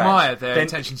being I stretched. admire their Then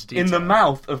attention to in the detail.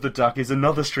 mouth of the duck is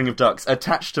another string of ducks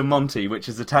attached to Monty, which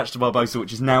is attached to Barbossa,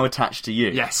 which is now attached to you.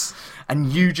 Yes.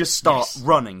 And you just start Yes.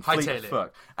 running, Hightail fleet it.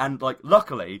 foot. And like,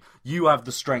 luckily, you have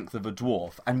the strength of a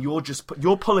dwarf, and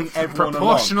you're pulling everyone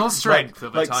Proportional along, strength like,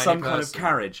 of a like tiny some kind of person.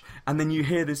 carriage. And then you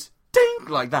hear this ding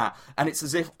like that, and it's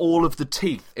as if all of the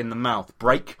teeth in the mouth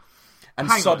break.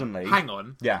 And hang suddenly... Hang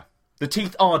on. Yeah. The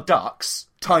teeth are ducks,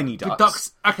 tiny ducks.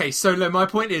 Ducks... Okay, so my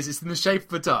point is, it's in the shape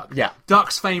of a duck. Yeah.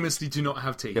 Ducks famously do not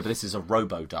have teeth. Yeah, but this is a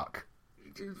robo-duck.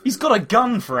 He's got a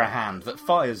gun for a hand that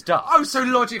fires ducks. Oh, so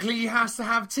logically he has to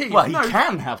have teeth. Well, he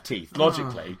can have teeth,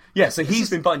 logically. Yeah, so he's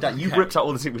been biting down. You ripped out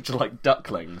all the teeth, which are like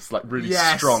ducklings, like really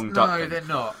strong ducklings. No, they're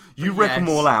not. You rip them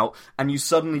all out, and you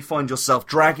suddenly find yourself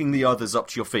dragging the others up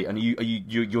to your feet, and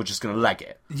you're just going to leg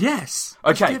it. Yes.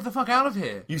 Okay. Get the fuck out of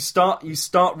here. You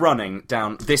start running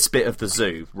down this bit of the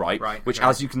zoo, right? Which,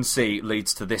 as you can see,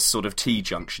 leads to this sort of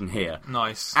T-junction here.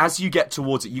 Nice. As you get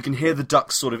towards it, you can hear the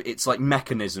ducks sort of, it's like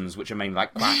mechanisms, which are mainly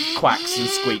like quacks and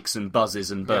squeaks and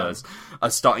buzzes and burrs,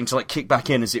 are starting to like kick back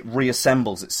in as it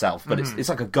reassembles itself, but it's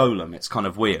like a golem, it's kind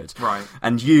of weird. Right.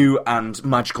 And you and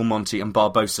Magical Monty and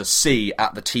Barbossa see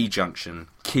at the T-junction,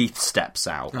 Keith steps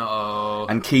out. Uh-oh.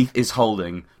 And Keith is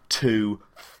holding 2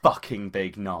 fucking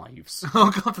big knives.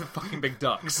 Oh god, the fucking big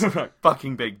ducks. Right,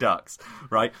 fucking big ducks,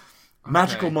 right? Okay.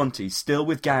 Magical Monty, still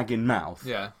with gag in mouth,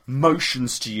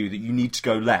 motions to you that you need to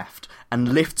go left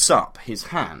and lifts up his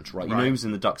hand, right? You know he's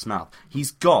in the duck's mouth.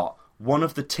 He's got one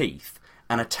of the teeth,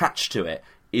 and attached to it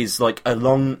is like a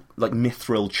long, like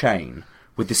mithril chain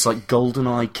with this like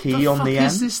GoldenEye key on the end.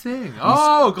 What is this thing?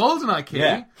 GoldenEye key.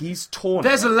 Yeah, he's torn.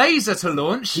 There's a laser to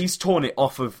launch. He's torn it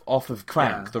off of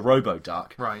Crank, the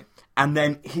Robo-Duck. Right. And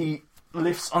then he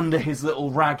lifts under his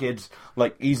little ragged,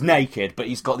 like, he's naked, but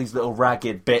he's got these little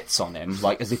ragged bits on him,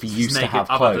 like, as if he used to have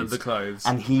clothes. Other than the clothes.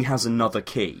 And he has another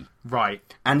key. Right.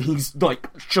 And he's, like,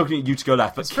 chugging at you to go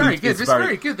left, but it's very good. It's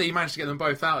very good that you managed to get them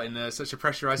both out in such a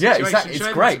pressurised situation. Yeah, exactly.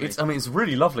 It's great. It's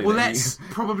really lovely. Well, let's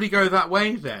probably go that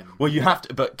way, then. Well, you have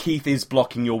to, but Keith is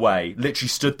blocking your way. Literally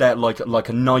stood there like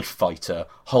a knife fighter,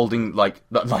 holding, like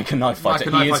a knife fighter.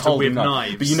 He is holding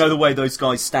knives. But you know the way those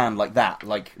guys stand, like that,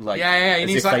 like yeah, he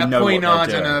needs like a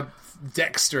poignard and a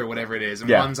Dexter or whatever it is, and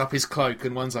one's up his cloak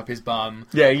and one's up his bum.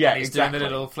 Yeah, and he's exactly.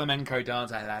 doing the little flamenco dance.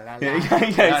 La la la la.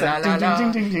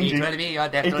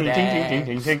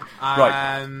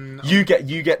 Right. You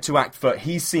get to act first.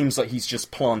 He seems like he's just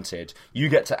planted. You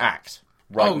get to act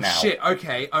now. Oh shit!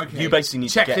 Okay. You basically need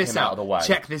to get him out of the way.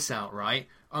 Check this out, right?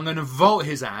 I'm going to vault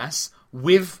his ass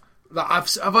with.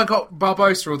 Have I got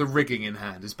Barbossa or the rigging in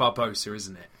hand? It's Barbossa,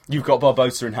 isn't it? You've got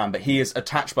Barbossa in hand, but he is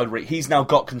attached by the rig. He's now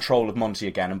got control of Monty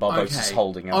again, and Barbossa's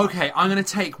holding him. Okay, I'm going to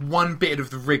take one bit of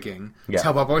the rigging,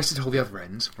 tell Barbossa to hold the other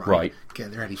end, right?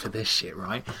 Get ready for this shit,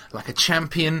 right? Like a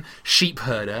champion sheep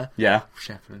herder. Yeah.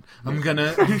 Shepherd. I'm going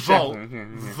to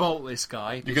vault this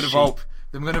guy. You're going to vault.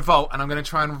 I'm going to vault, and I'm going to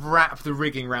try and wrap the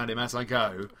rigging around him as I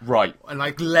go. Right. And,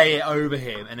 like, lay it over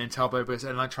him, and then tell Barbossa,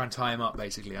 and, like, try and tie him up,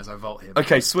 basically, as I vault him.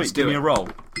 Okay, sweet. Give me a roll.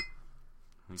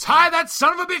 Tie that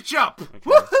son of a bitch up! Okay.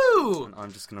 Woohoo!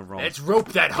 I'm just going to roll. Let's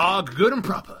rope that hog good and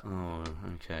proper. Oh,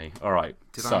 okay. All right.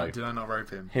 Did I not rope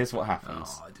him? Here's what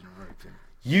happens. Oh, I didn't rope him.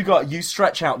 You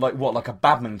stretch out like a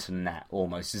badminton net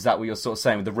almost. Is that what you're sort of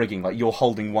saying with the rigging? Like you're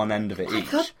holding one end of it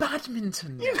each. Like a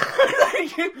badminton net.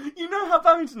 You know how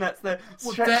badminton nets they're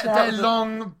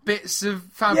long bits of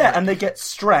fabric. Yeah, and they get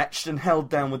stretched and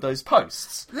held down with those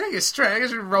posts. They don't get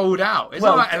stretched. They get rolled out. It's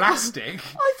not like elastic.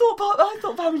 I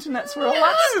thought badminton nets were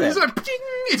elastic. It's like ping.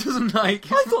 It doesn't like.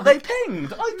 I thought they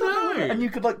pinged. I thought they were, and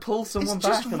you could like pull someone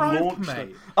back and launch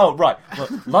them. Oh right, well,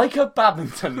 like a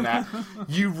badminton net,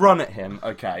 you run at him.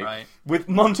 Okay, right. With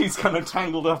Monty's kind of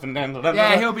tangled up and down.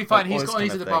 Yeah, he'll be fine. He's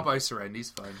at the Barbossa end.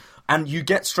 He's fine. And you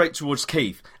get straight towards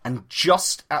Keith, and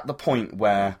just at the point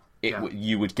where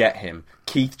you would get him,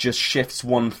 Keith just shifts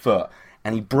one foot,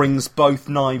 and he brings both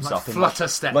knives up. Flutter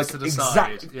steps to the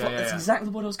side. That's exactly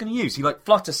what I was going to use. He like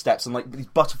flutter steps, and like these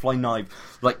butterfly knives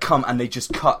like come, and they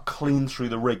just cut clean through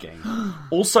the rigging,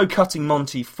 also cutting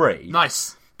Monty free.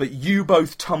 Nice. But you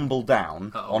both tumble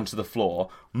down onto the floor.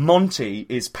 Monty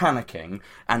is panicking,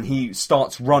 and he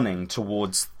starts running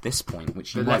towards this point,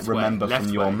 which you might remember from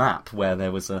your map, where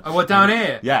there was a... Oh, what, down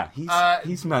here? Yeah, he's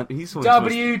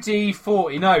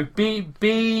WD-40, no,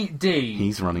 BD.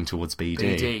 He's running towards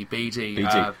BD.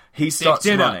 BD. He starts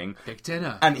running. Big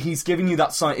dinner. And he's giving you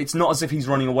that sign. It's not as if he's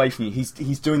running away from you.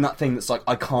 He's doing that thing that's like,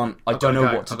 I don't know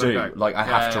what to do. Like, I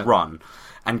have to run.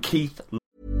 And Keith...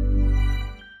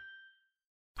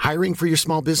 Hiring for your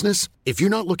small business? If you're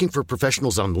not looking for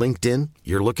professionals on LinkedIn,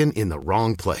 you're looking in the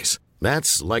wrong place.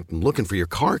 That's like looking for your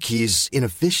car keys in a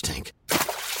fish tank.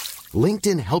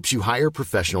 LinkedIn helps you hire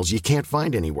professionals you can't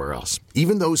find anywhere else,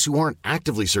 even those who aren't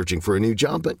actively searching for a new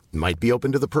job but might be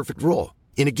open to the perfect role.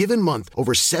 In a given month,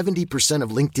 over 70%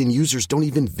 of LinkedIn users don't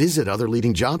even visit other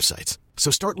leading job sites. So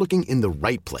start looking in the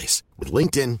right place. With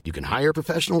LinkedIn, you can hire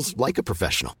professionals like a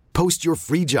professional. Post your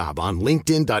free job on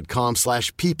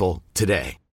linkedin.com/people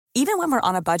today. Even when we're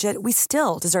on a budget, we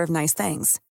still deserve nice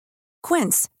things.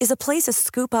 Quince is a place to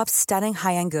scoop up stunning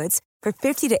high-end goods for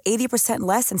 50 to 80%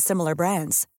 less than similar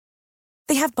brands.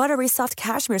 They have buttery soft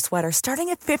cashmere sweaters starting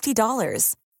at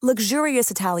 $50,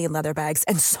 luxurious Italian leather bags,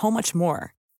 and so much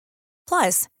more.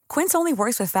 Plus, Quince only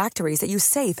works with factories that use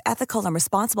safe, ethical, and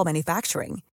responsible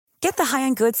manufacturing. Get the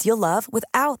high-end goods you'll love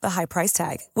without the high price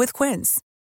tag with Quince.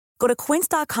 Go to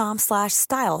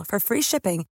quince.com/style for free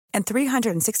shipping and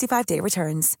 365-day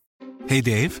returns. Hey,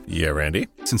 Dave. Yeah, Randy.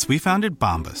 Since we founded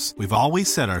Bombas, we've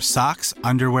always said our socks,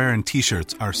 underwear, and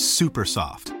T-shirts are super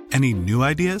soft. Any new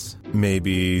ideas?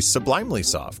 Maybe sublimely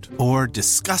soft. Or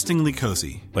disgustingly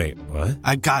cozy. Wait, what?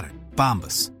 I got it.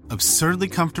 Bombas. Absurdly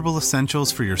comfortable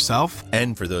essentials for yourself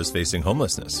and for those facing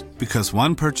homelessness. Because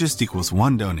one purchased equals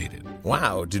one donated.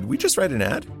 Wow, did we just write an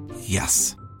ad?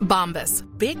 Yes. Bombas.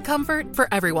 Big comfort for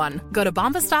everyone. Go to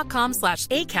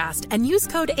bombas.com/ACAST and use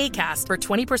code ACAST for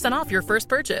 20% off your first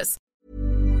purchase.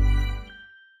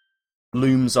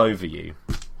 Looms over you.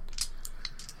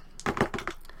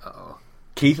 Uh-oh.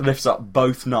 Keith lifts up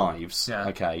both knives,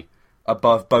 okay,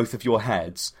 above both of your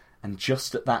heads, and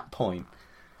just at that point...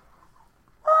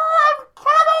 I'm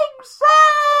coming, sir!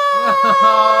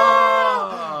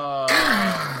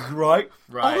 Right?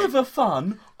 Oliver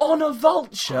Funn on a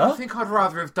vulture. I think I'd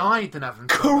rather have died than have him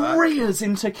careers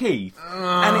into Keith.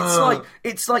 And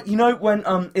it's like you know when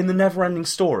in the Neverending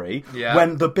Story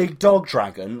when the big dog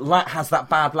dragon has that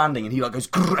bad landing and he like goes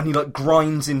grrr, and he like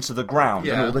grinds into the ground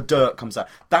and all the dirt comes out.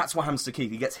 That's what happens to Keith.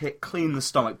 He gets hit clean in the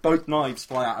stomach. Both knives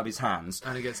fly out of his hands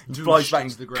and he flies back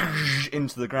into the ground.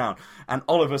 Into the ground. And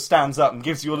Oliver stands up and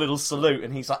gives you a little salute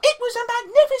and he's like, "It was a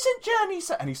magnificent journey,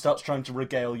 sir," and he starts trying to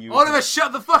regale you. Oliver,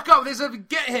 shut the fuck up!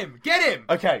 Get him! Get him!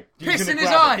 Okay. Piss in his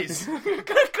eyes!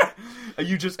 Are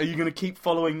you going to keep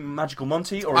following Magical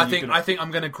Monty? Or I think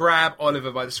I'm going to grab Oliver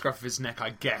by the scruff of his neck,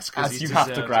 I guess. As you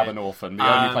have to grab an orphan, the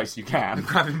only place you can.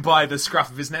 Grab him by the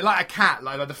scruff of his neck, like a cat,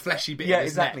 like the fleshy bit of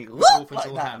his exactly. neck.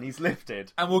 Like that, and he's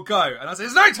lifted. And we'll go. And I say,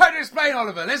 there's no time to explain,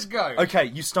 Oliver, let's go! Okay,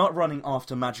 you start running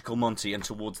after Magical Monty, and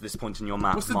towards this point in your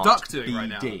map, what's the duck doing right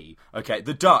now? Okay,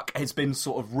 the duck has been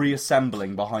sort of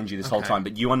reassembling behind you this whole time,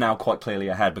 but you are now quite clearly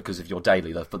ahead because of your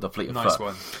daily, the Fleet of nice Foot.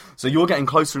 One. So you're getting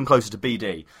closer and closer to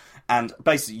BD. And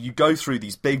basically, you go through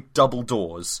these big double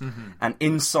doors, and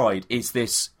inside is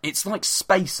this... It's like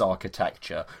space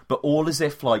architecture, but all as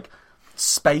if, like,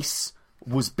 space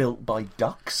was built by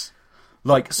ducks.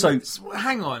 Like, so...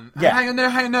 Hang on. Yeah. Hang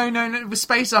on, no. The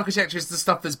space architecture is the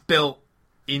stuff that's built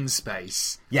in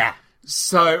space. Yeah.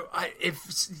 So,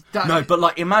 no, but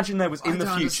like imagine there was in the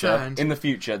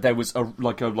future there was a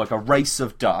race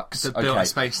of ducks that built a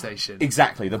space station.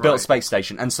 Exactly, they built a space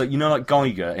station, and so you know, like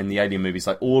Geiger in the Alien movies,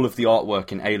 like all of the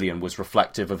artwork in Alien was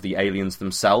reflective of the aliens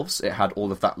themselves. It had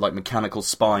all of that like mechanical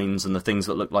spines and the things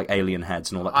that looked like alien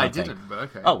heads and all that kind of thing. I didn't, but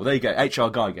okay. Oh, well, there you go.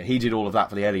 H.R. Geiger, he did all of that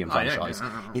for the Alien franchise.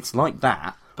 It's like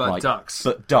that, but like, ducks.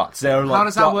 But ducks. They're like, how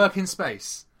does that work in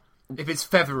space? If it's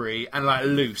feathery and like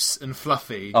loose and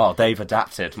fluffy. Oh, they've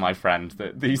adapted, my friend.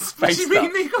 These space ducks. What do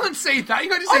you mean? You can't say that. You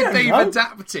can't just say they've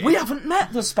adapted. We haven't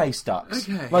met the space ducks.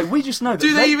 Okay. Like, we just know that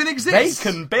do they even exist? They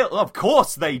can build. Of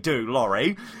course they do,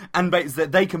 Laurie. And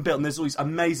they can build. And there's all these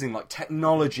amazing like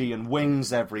technology and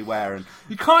wings everywhere. And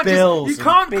you can't bills. You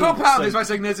can't cop out of this by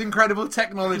saying there's incredible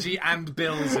technology and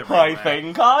bills everywhere. I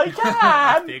think I can.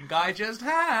 I think I just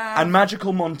have. And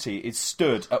Magical Monty is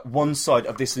stood at one side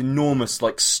of this enormous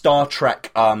like Star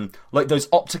Trek like those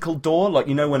optical door, like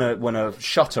you know when a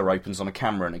shutter opens on a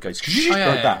camera and it goes that.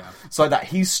 Yeah. So like that,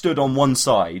 he's stood on one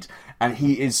side and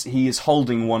he is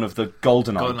holding one of the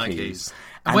GoldenEye keys.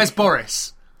 And where's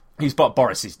Boris?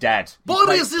 Boris is dead.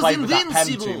 Boris is invincible. With that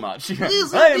pen too much.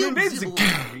 He's invincible.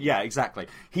 Yeah, exactly.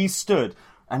 He's stood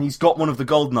and he's got one of the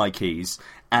GoldenEye keys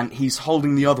and he's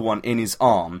holding the other one in his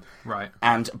arm. Right.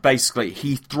 And basically,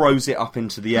 he throws it up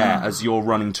into the air as you're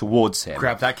running towards him.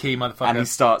 Grab that key, motherfucker. And he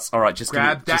starts, alright, just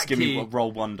give me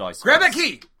roll one dice. Grab that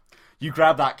key! You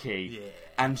grab that key. Yeah.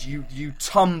 And you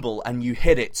tumble and you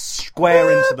hit it square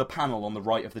into the panel on the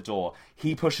right of the door.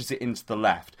 He pushes it into the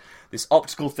left. This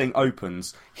optical thing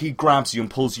opens, he grabs you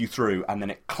and pulls you through, and then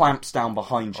it clamps down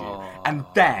behind you. And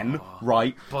then,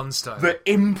 right, the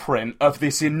imprint of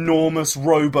this enormous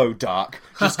robo-duck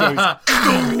just goes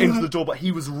into the door, but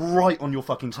he was right on your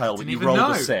fucking tail when you rolled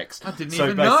a 6. I didn't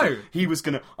even know. He was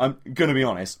I'm gonna be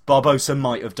honest, Barbossa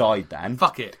might have died then.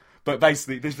 Fuck it. But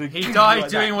basically, he died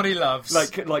like doing what he loves.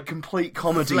 Like complete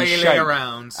comedy flailing shape.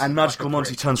 Around. And Magical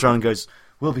Monty turns around and goes,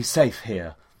 "We'll be safe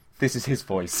here." This is his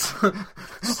voice.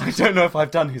 I don't know if I've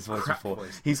done his voice before.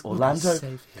 He's Orlando.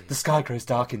 The sky grows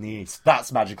dark in the east.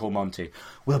 That's Magical Monty.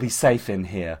 We'll be safe in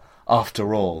here.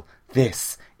 After all,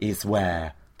 this is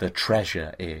where the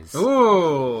treasure is.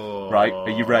 Ooh. Right, are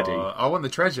you ready? I want the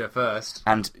treasure first.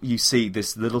 And you see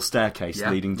this little staircase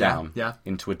leading down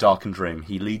into a darkened room.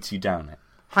 He leads you down it.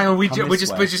 Hang on, we're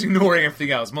just ignoring everything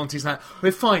else. Monty's like,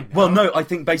 we're fine. Well, no, I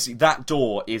think basically that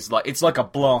door is like it's like a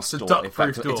blast door.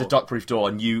 Duck-proof door. It's a duck-proof door,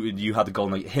 and you had the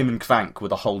golden. Him and Kvank were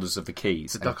the holders of the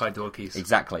keys. The duck-eye door keys.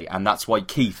 Exactly, and that's why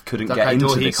Keith couldn't get Duck-eye into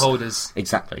door this. holders.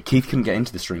 Exactly, Keith couldn't get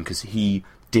into this room because he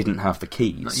didn't have the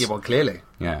keys. Yeah, well, clearly.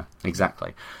 Yeah,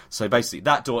 exactly. So basically,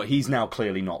 that door, he's now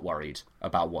clearly not worried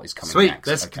about what is coming Sweet, next.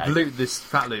 let's loot this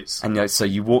fat loose. And so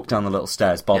you walk down the little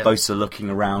stairs, Barbossa looking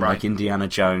around like Indiana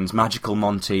Jones, Magical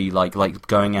Monty like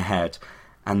going ahead,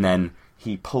 and then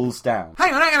he pulls down.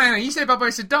 Hang on. You said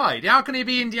Barbossa died. How can he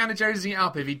be Indiana Jonesing it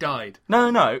up if he died?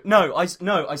 No. I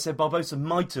said Barbossa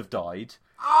might have died.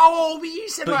 Oh, but you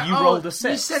said but you rolled a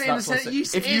 6. You said it in a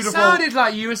sense. It sounded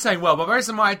like you were saying, well,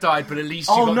 Barbossa might have died, but at least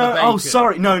you got the bacon. Oh,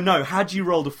 sorry. No. Had you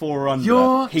rolled a 4 or under,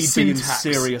 your he'd be in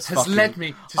serious has led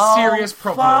me to serious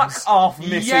problems. Fuck off,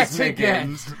 Mrs. Yet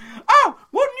Miggins. again. Oh,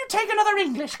 wouldn't you take another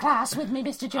English class with me,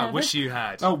 Mr. Jervis? I wish you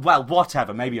had. Oh, well,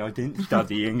 whatever. Maybe I didn't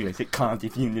study English at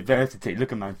Cardiff University.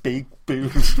 Look at my big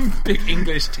boobs. Big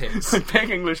English tits. Big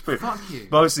English boobs. Fuck you.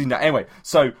 Mostly no. Anyway,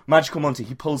 so Magical Monty,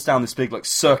 he pulls down this big, like,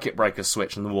 circuit breaker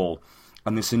switch on the wall,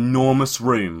 and this enormous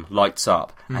room lights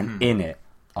up, and in it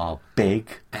are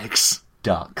big eggs.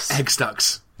 Ducks. Eggs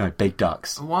ducks. No, big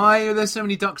ducks. Why are there so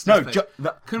many ducks? No,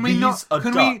 can we not?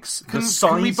 Can ducks.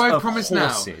 Can we both promise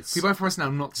horses. now? Can we both promise now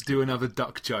not to do another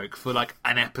duck joke for like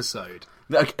an episode?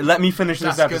 Okay, let me finish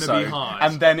this episode, That's gonna be hard.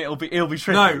 and then it'll be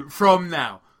tricky. No, from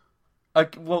now.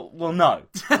 Okay, well, no.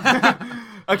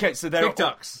 Okay, so they're big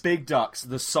ducks. Big ducks,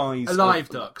 the size alive of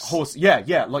ducks. Horse.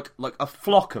 Yeah, like a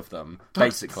flock of them,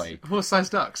 basically.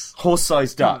 Horse-sized ducks.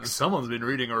 Horse-sized ducks. Someone's been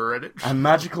reading a Reddit. And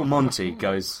Magical Monty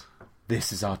goes,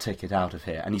 "This is our ticket out of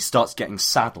here," and he starts getting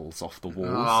saddles off the walls.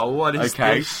 Oh, what is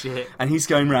this shit? And he's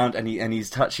going round and he's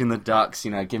touching the ducks,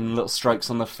 giving little strokes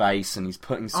on the face, and he's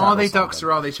putting saddles Are they on ducks them.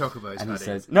 or are they chocobos? And Paddy? he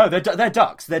says, "No, they're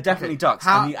ducks. They're definitely ducks."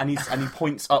 How- And he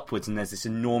points upwards, and there's this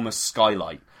enormous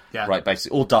skylight. Yeah. Right,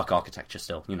 basically all duck architecture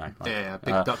still, like,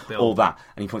 big duck bill. all that.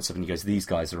 And he points up and he goes, "These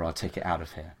guys are our ticket out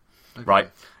of here." Okay. Right.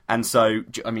 And so,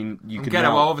 I mean, you can.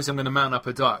 Well, obviously, I'm going to mount up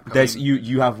a duck.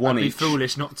 You have one I'd each. be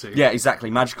foolish not to. Yeah, exactly.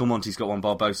 Magical Monty's got one.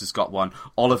 Barbossa's got one.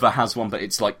 Oliver has one, but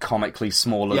it's like comically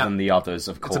smaller than the others.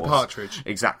 Of course, it's a partridge.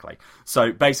 Exactly.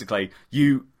 So basically,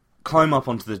 you climb up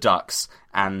onto the ducks,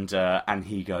 and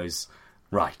he goes.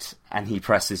 Right, and he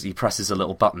presses a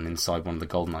little button inside one of the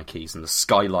GoldenEye keys, and the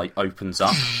skylight opens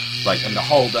up, and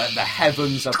the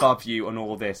heavens above you, and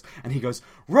all this. And he goes,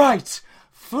 "Right,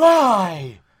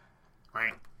 fly,"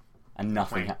 and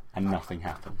nothing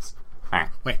happens.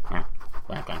 Wait.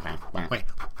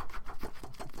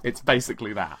 It's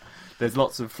basically that. There's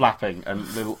lots of flapping and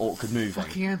little awkward moving.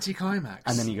 Fucking anticlimax.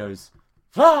 And then he goes,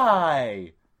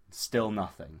 "Fly!" Still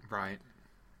nothing. Right.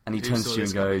 And he turns to you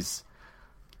and goes,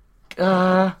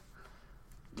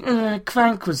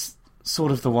 Kvank was sort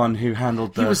of the one who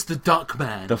handled the... He was the duck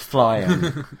man. The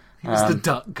flying. He was the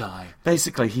duck guy.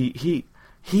 Basically,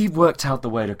 he worked out the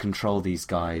way to control these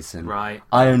guys, and right.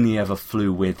 I only ever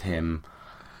flew with him,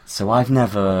 so I've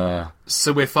never...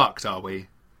 So we're fucked, are we?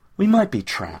 We might be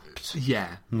trapped.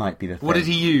 Yeah. Might be the thing. What did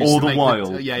he use? All the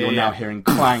while, you're now hearing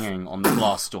clanging on the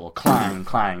glass door. Clang,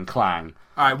 clang, clang.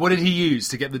 Alright, what did he use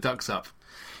to get the ducks up?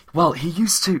 Well, he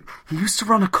used to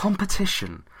run a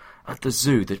competition at the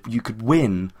zoo that you could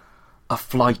win a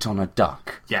flight on a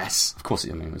duck. Yes. Of course,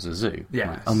 it was a zoo. Yes.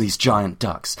 Right, on these giant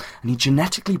ducks. And he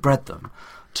genetically bred them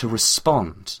to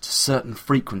respond to certain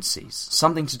frequencies,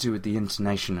 something to do with the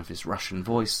intonation of his Russian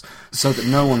voice, so that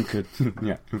no one could...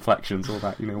 inflections, all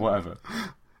that, whatever.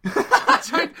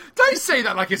 Don't say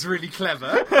that like it's really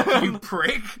clever, you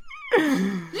prick.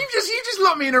 You just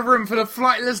locked me in a room full of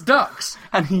flightless ducks.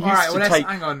 And he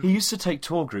hang on. He used to take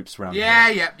tour groups around.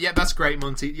 Yeah, that's great,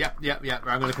 Monty. Yep. Right, I'm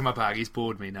going to look in my bag. He's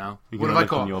bored me now. What have I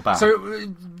got? In your bag. So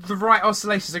the right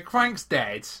oscillation. So Crank's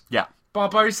dead. Yeah.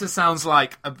 Barbossa sounds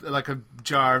like a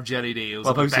jar of jellied eels.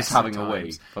 Barbossa's having a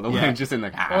wee, by the way, just in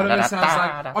the... Oliver sounds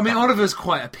like... I mean, Oliver's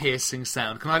quite a piercing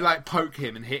sound. Can I, poke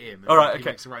him and hit him? All right, okay. He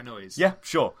makes the right noise. Yeah,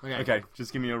 sure. Okay,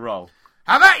 just give me a roll.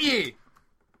 How about you?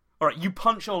 All right, you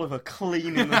punch Oliver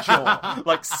clean in the jaw,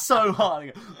 so hard,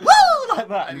 and go, woo, like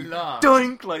that, and laugh.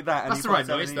 Doink, like that. And that's the right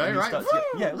noise, though, right?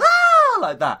 Yeah, woo,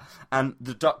 like that. And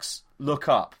the ducks look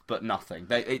up, but nothing.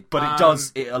 It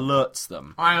alerts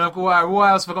them. What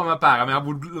else have I got in my bag? I mean, I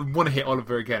would want to hit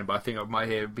Oliver again, but I think I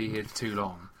might be here too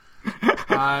long.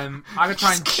 I could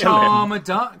try and charm a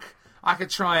duck. I could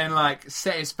try and,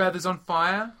 set his feathers on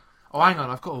fire. Oh, hang on,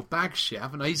 I've got all bag shit,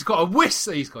 haven't I? He's got a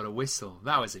whistle. He's got a whistle.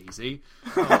 That was easy.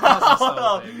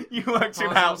 Oh, you worked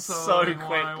it out so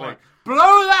quickly. Blow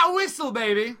that whistle,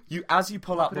 baby! As you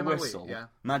pull out the whistle, yeah.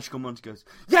 Magical Monty goes,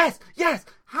 yes!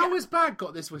 How has Bag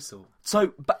got this whistle?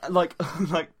 So, like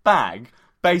Bag,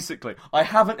 basically, I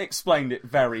haven't explained it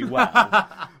very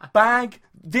well. Bag,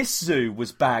 this zoo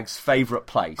was Bag's favourite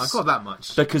place. I've got that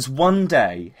much. Because one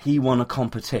day, he won a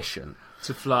competition.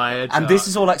 To fly a duck. And this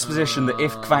is all exposition that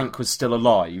if Kvank was still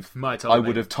alive, I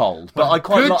would have told. But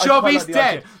good job he's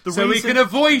dead, so we can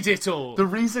avoid it all. The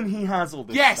reason he has all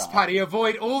this stuff... Yes, Paddy,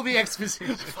 avoid all the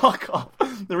exposition. Fuck off.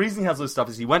 The reason he has all this stuff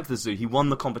is he went to the zoo, he won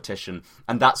the competition,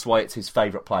 and that's why it's his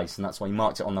favourite place, and that's why he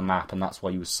marked it on the map, and that's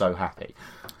why he was so happy.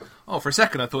 Oh, for a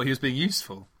second I thought he was being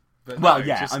useful. But well, no,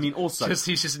 yeah, I mean, also... he's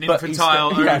just an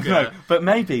infantile ogre. Yeah, no, but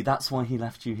maybe that's why he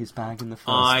left you his bag in the first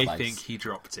place. I think he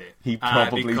dropped it. He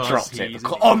probably dropped it.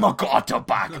 Oh my god, the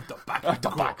bag! The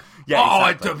bag! Yeah,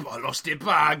 exactly. I lost it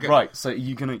bag! Right, so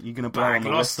you're gonna blow on the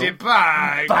lost whistle? it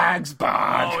bag! Bag's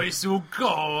bag! Oh, it's all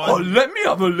gone! Oh, let me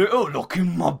have a little look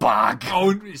in my bag!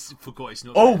 Oh, forgot it's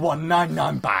not there.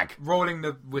 199 bag! Rolling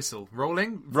the whistle.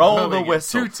 Rolling? Roll the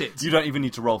whistle. Toot it. You don't even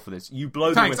need to roll for this. You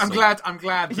blow the whistle. Thanks, I'm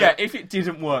glad. Yeah, if it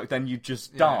didn't work, then you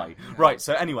just die. Yeah. Right,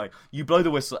 so anyway, you blow the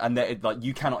whistle and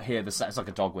you cannot hear the sound. It's like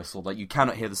a dog whistle, you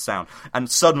cannot hear the sound. And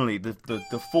suddenly,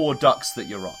 the 4 ducks that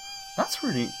you're on... That's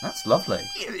lovely.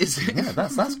 Is it? Yeah,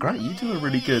 that's great. You do a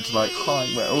really good, high...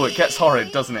 Oh, it gets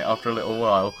horrid, doesn't it, after a little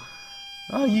while?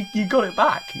 Oh, you got it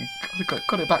back. You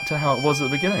got it back to how it was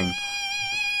at the beginning.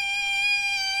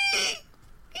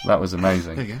 That was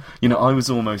amazing. There you go. You know, I was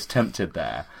almost tempted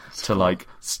there to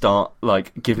start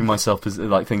giving myself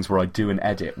things where I do an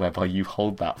edit whereby you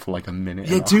hold that for a minute.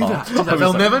 Yeah, and a do half. that.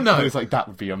 They'll never know. I was like, that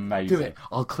would be amazing. Do it.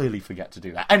 I'll clearly forget to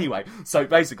do that. Anyway, so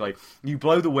basically, you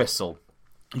blow the whistle.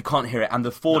 You can't hear it, and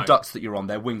the 4 ducks that you're on,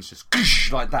 their wings just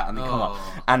like that, and they come up.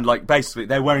 And basically,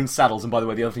 they're wearing saddles. And by the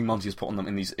way, the other thing Monty has put on them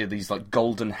in these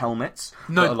golden helmets.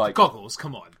 No, goggles.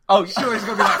 Come on. Oh, sure, it's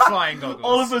gonna be flying goggles.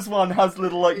 Oliver's one has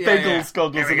little Biggles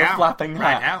goggles and a flapping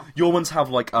hat. Right. Your ones have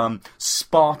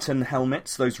Spartan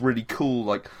helmets, those really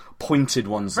cool pointed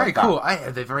ones. Very cool.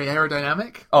 They're very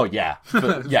aerodynamic. Oh yeah,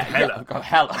 hella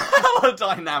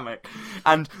dynamic.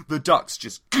 And the ducks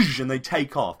just and they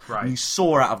take off. Right. And you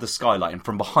soar out of the skylight, and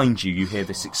from behind you, you hear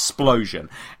this explosion,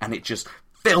 and it just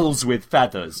fills with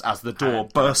feathers as the door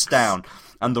bursts down.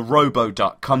 And the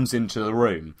Robo-Duck comes into the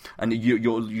room, and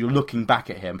you're looking back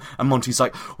at him, and Monty's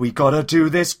like, "We gotta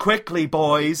do this quickly,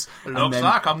 boys." Looks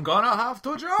like I'm gonna have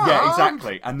to jump. Yeah,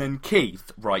 exactly. And then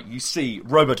Keith, right, you see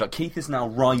Robo-Duck. Keith is now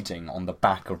riding on the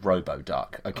back of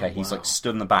Robo-Duck. Okay, he's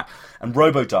stood in the back, and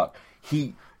Robo-Duck,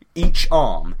 each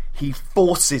arm, he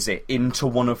forces it into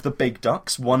one of the big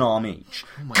ducks, one arm each.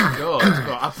 Oh my god,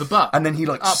 up the butt. And then he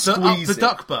squeezes up the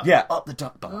duck butt. Yeah, up the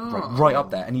duck butt, right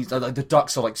up there. And he's the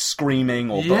ducks are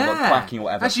screaming or quacking or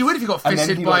whatever. Actually, what if he got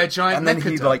fisted by a giant and then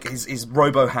he duck? his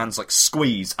robo hands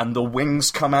squeeze, and the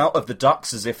wings come out of the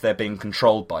ducks as if they're being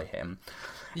controlled by him.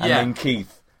 And then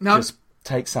Keith just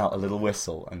takes out a little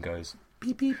whistle and goes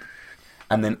beep beep.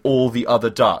 And then all the other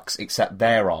ducks, except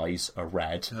their eyes, are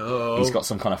red. Oh. He's got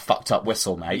some kind of fucked up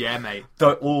whistle, mate. Yeah, mate.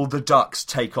 All the ducks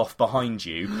take off behind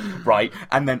you, right?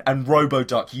 And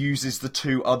Robo-Duck uses the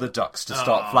 2 other ducks to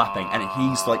start flapping, and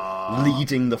he's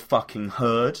leading the fucking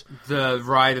herd. The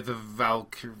ride of the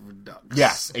Valkyrie ducks.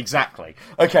 Yes, exactly.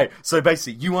 Okay, so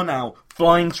basically, you are now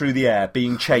flying through the air,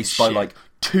 being chased by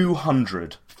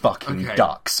 200 fucking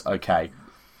ducks. Okay.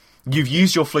 You've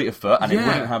used your fleet of foot, and it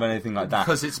wouldn't have anything like that.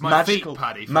 Because it's my feet,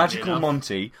 Paddy. Magical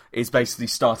Monty is basically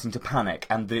starting to panic,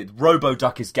 and the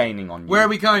Robo-Duck is gaining on you. Where are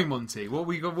we going, Monty? Where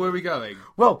are we going?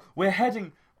 Well, we're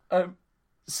heading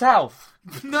south.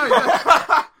 No,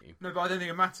 but I don't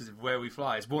think it matters where we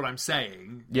fly. It's what I'm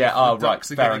saying. Yeah, the ducks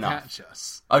are fair going to enough. catch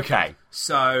us. Okay.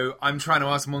 So I'm trying to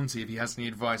ask Monty if he has any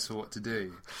advice for what to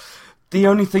do. The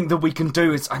only thing that we can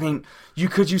do is, you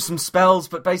could use some spells,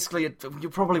 but basically you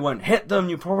probably won't hit them,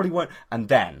 you probably won't... And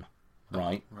then,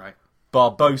 right,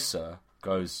 Barbossa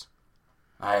goes,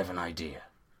 "I have an idea."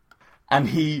 And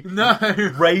he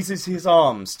raises his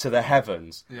arms to the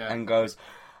heavens and goes,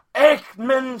 "Ich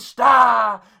bin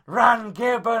da, ran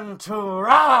Gibbon to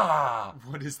Ra."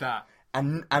 What is that?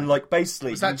 And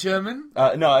basically... Was that German?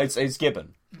 No, it's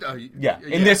Gibbon. Oh,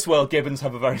 in this world, Gibbons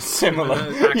have a very similar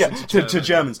to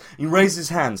Germans. He raises his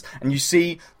hands, and you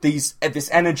see this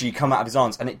energy come out of his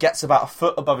arms, and it gets about a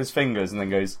foot above his fingers, and then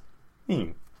goes,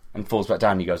 and falls back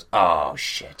down. And he goes, "Oh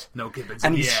shit!" No gibbons.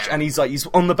 And he's like, he's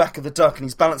on the back of the duck, and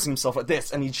he's balancing himself like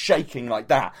this, and he's shaking like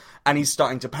that, and he's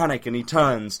starting to panic, and he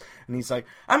turns, and he's like,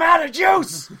 "I'm out of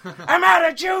juice! I'm out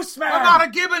of juice, man! I'm out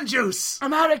of gibbon juice!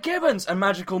 I'm out of gibbons!" And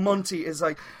Magical Monty is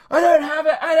like, "I don't have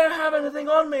it. I don't have anything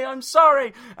on me. I'm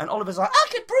sorry." And Oliver's like, "I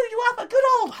could brew you up a good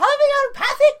old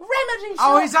homeopathic remedy, sir."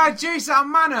 Oh, he's out of juice, out of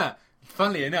mana.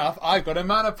 Funnily enough, I've got a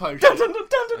mana potion.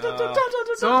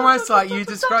 It's almost like you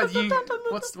described.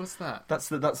 What's that?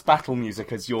 That's battle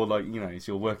music as you're like, as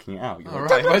you're working it out. All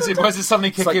right. Where's it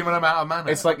suddenly kick in when I'm out of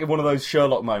mana? It's like one of those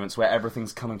Sherlock moments where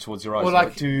everything's coming towards your eyes. Or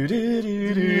like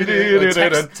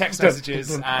text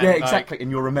messages. And exactly. And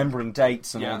you're remembering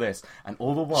dates and all this, and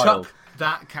all the while. Chuck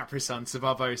that Capri-Sun to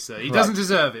Barbossa. He doesn't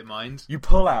deserve it, mind. You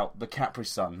pull out the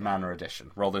Capri-Sun Mana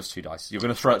Edition. Roll those 2 dice. You're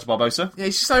going to throw it to Barbossa? Yeah,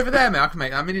 he's just over there, mate. I can make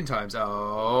that a million times.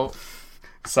 Oh.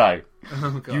 So,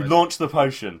 you launch the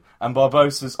potion, and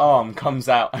Barbossa's arm comes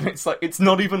out, and it's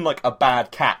not even like a bad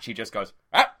catch. He just goes,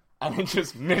 "Ah!" and it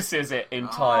just misses it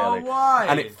entirely. Oh, why?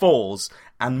 And it falls,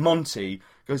 and Monty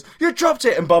goes, "You dropped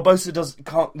it!" And Barbossa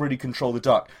can't really control the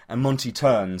duck, and Monty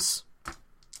turns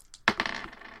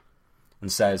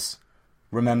and says,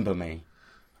 "Remember me.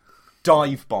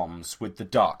 Dive bombs with the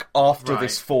duck after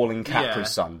this falling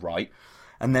Capri-Sun, right?"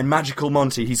 And then Magical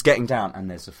Monty, he's getting down, and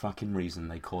there's a fucking reason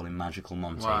they call him Magical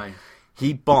Monty. Why?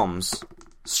 He bombs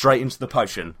straight into the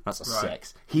potion. That's a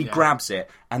 6. He grabs it,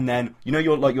 and then,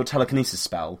 your telekinesis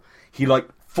spell, he,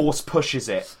 force pushes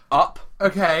it up.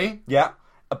 Okay. Yeah.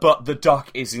 But the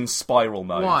duck is in spiral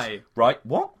mode. Why? Right?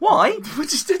 What? Why?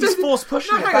 He's force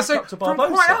pushing it back up to Barbossa.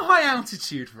 From quite a high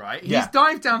altitude, right? Yeah. He's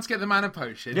dived down to get the mana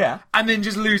potion. Yeah. And then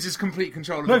just loses complete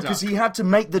control of the duck. No, because he had to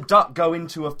make the duck go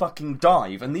into a fucking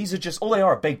dive, and these are just, all they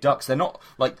are big ducks. They're not,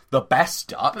 the best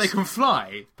ducks. But they can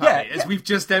fly, Paddy, as we've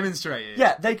just demonstrated.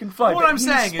 Yeah, they can fly. All I'm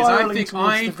saying is I think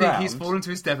ground. he's fallen to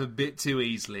his death a bit too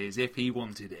easily, as if he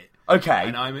wanted it.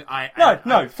 Okay.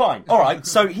 And Fine. All right.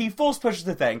 So he force pushes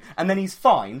the thing, and then he's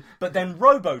fine. But then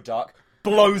RoboDuck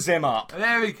blows him up.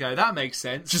 There we go. That makes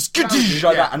sense. Just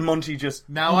like that, and Monty just.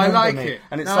 Now I like it.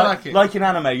 And it's now like in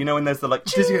anime, when there's the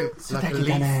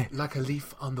like a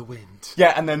leaf on the wind.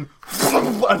 Yeah, and then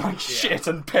shit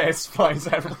and piss flies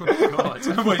everywhere.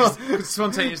 Oh God!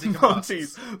 Spontaneously,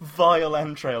 Monty's vile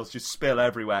entrails just spill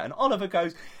everywhere, and Oliver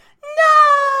goes,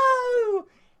 "No!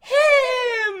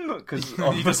 Him!" Because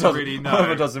Oliver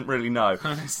doesn't really know.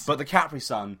 But the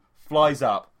Capri-Sun flies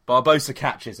up. Barbossa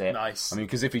catches it. Nice.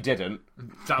 Because if he didn't,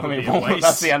 that would be a waste.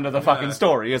 That's the end of the fucking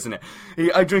story, isn't it? He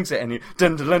drinks it and he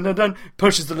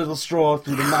pushes the little straw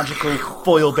through the magical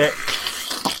foil bit.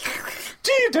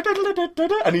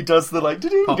 And he does the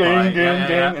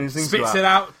and he sings spits it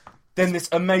out. Then this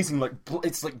amazing,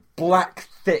 it's black,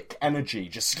 thick energy,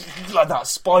 just like that,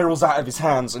 spirals out of his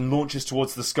hands and launches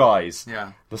towards the skies.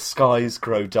 Yeah. The skies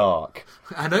grow dark.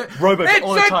 And it's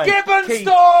a gibbon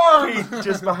storm! Keith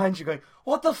just behind you going,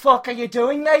 "What the fuck are you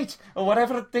doing, mate?" Or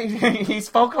whatever he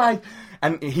spoke like.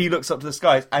 And he looks up to the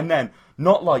skies, and then,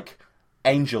 not like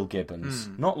angel gibbons,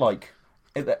 not like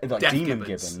demon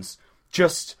gibbons,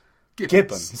 just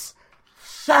gibbons.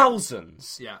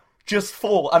 Thousands. Yeah. Just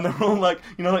fall, and they're all like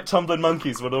tumbling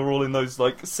monkeys, where they're all in those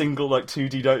single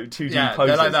 2D poses.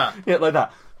 They're like that. Yeah, like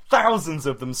that. Thousands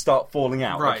of them start falling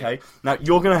out. Right. Okay. Now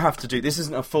you're going to have to do. This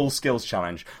isn't a full skills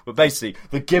challenge, but basically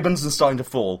the gibbons are starting to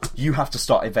fall. You have to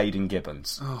start evading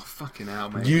gibbons. Oh fucking hell,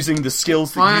 mate! Using the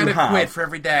skills that I you had have. a quid for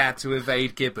every day I had to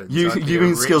evade gibbons.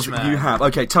 Using skills that you have.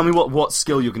 Okay, tell me what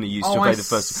skill you're going to use to evade the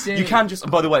first. See. You can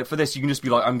just. By the way, for this, you can just be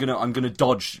like, I'm gonna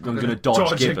dodge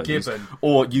gibbons, gibbon.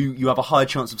 or you have a higher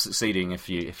chance of succeeding if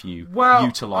you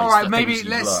utilize. All right, the maybe things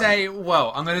let's say.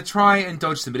 Well, I'm going to try and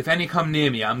dodge them, but if any come near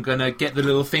me, I'm going to get the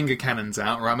little finger cannons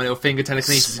out. Right, my little finger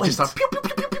telekinesis, just like pew pew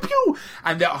pew pew pew pew,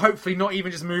 and they're hopefully not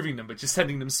even just moving them, but just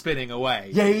sending them spinning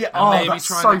away. Yeah. And Oh, maybe that's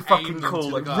trying so to fucking aim them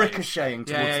cool, to the guy. ricocheting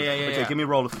towards them. Yeah. Okay, give me a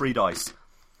roll of 3 dice.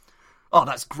 Oh,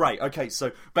 that's great. Okay,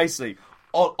 so basically,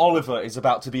 Oliver is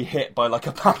about to be hit by a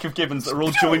pack of gibbons that are all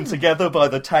joined together by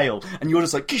the tail, and you're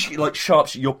just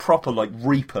sharpshooter. You're proper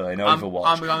Reaper in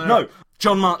Overwatch. No.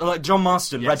 John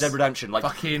Marston, Red Dead Redemption,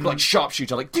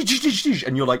 sharpshooter,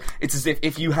 and you're it's as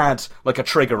if you had a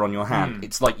trigger on your hand.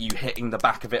 It's like you hitting the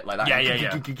back of it like that.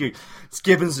 Yeah.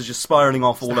 Gibbons are just spiraling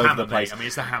off all over the place. Mate. I mean,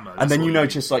 it's the hammer. And then you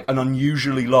notice an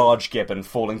unusually large gibbon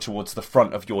falling towards the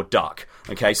front of your duck.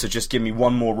 Okay, so just give me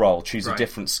one more roll. Choose a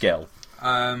different skill.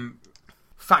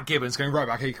 Fat gibbons going right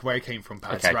back where he came from,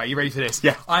 Pads. Okay. Right, you ready for this?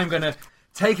 Yeah. I'm going to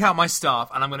take out my staff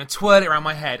and I'm going to twirl it around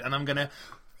my head and I'm going to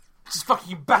just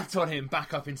fucking baton him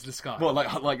back up into the sky. What, like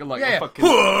yeah. a fucking...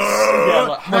 yeah,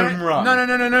 like home run.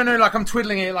 No, like I'm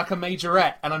twiddling it like a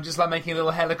majorette, and I'm just like making a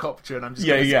little helicopter, and I'm just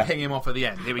going to ping him off at the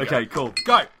end. Here we go. Okay, cool.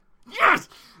 Go! Yes!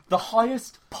 The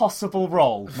highest possible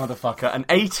roll, motherfucker. An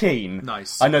 18.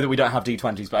 Nice. I know that we don't have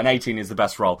D20s, but an 18 is the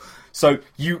best roll. So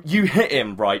you hit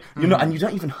him, right? And you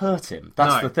don't even hurt him.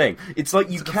 That's the thing. It's like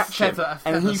you catch him,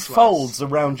 and he folds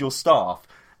around your staff,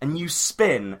 and you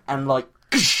spin, and like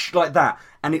that,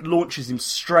 and it launches him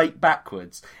straight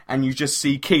backwards, and you just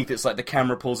see Keith. It's like the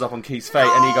camera pulls up on Keith's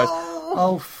face, and he goes,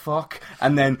 "Oh fuck!"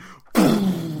 And then.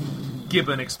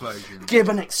 Gibbon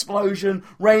explosion,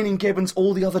 raining gibbons,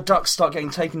 all the other ducks start getting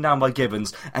taken down by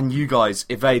gibbons, and you guys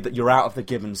evade that you're out of the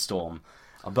gibbon storm.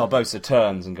 And Barbossa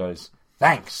turns and goes,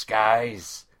 "Thanks,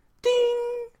 guys." Ding!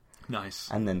 Nice.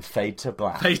 And then fade to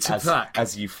black.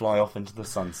 As you fly off into the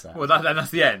sunset. Well,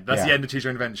 that's the end. That's the end of Choose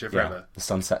Your Own Adventure forever. Yeah. The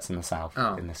sunset's in the south,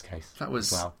 in this case. That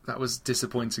was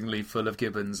disappointingly full of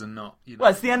gibbons and not...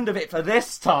 Well, it's the end of it for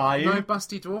this time. No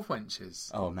busty dwarf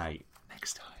wenches. Oh, mate.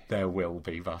 Next time. There will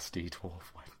be busty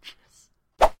dwarf wenches.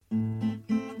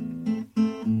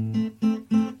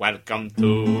 Welcome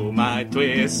to my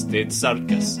twisted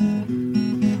circus.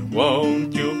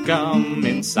 Won't you come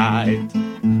inside?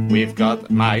 We've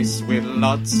got mice with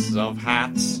lots of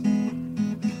hats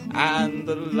and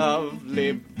a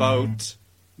lovely boat.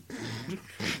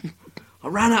 I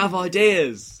ran out of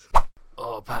ideas.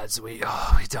 Oh, Pads, are we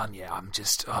done yet? I'm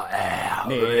just...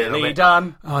 nearly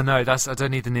done. Oh, no, I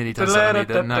don't need the nearly done.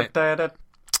 No.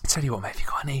 Tell you what, mate, if you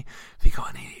got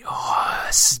any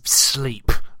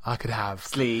sleep I could have.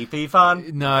 Sleepy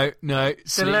fun. No,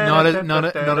 sleep,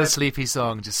 not a sleepy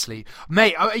song, just sleep.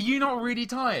 Mate, are you not really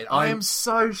tired? I am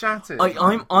so shattered.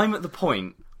 I'm at the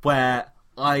point where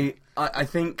I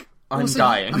think... I'm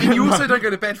dying. I mean, you also don't go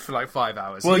to bed for like 5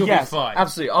 hours. Well, so yes, be fine.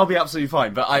 Absolutely. I'll be absolutely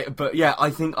fine. But I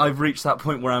think I've reached that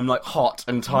point where I'm like hot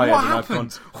and tired. What and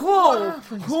happened? I've gone,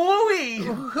 hooey.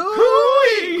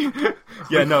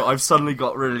 Yeah, no, I've suddenly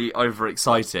got really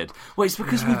overexcited. Well, it's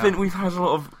because we've had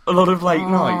a lot of late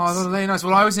nights. A lot of late nights.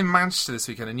 Well, I was in Manchester this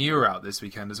weekend, and you were out this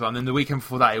weekend as well. And then the weekend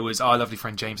before that, it was our lovely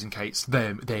friend James and Kate's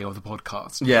day of the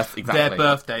podcast. Yes, exactly. Their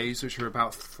birthdays, which were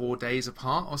about 4 days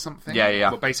apart or something.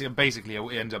 Yeah. Well, basically,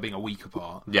 it ended up being a week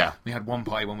apart. Yeah. We had one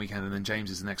party one weekend, and then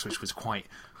James's the next, which was quite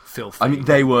filthy. I mean,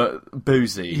 they were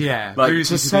boozy. Yeah, like,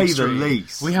 boozy to say the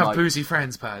least. We have boozy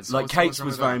friends, Pads. Like, Kate's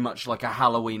was very much like a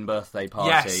Halloween birthday party.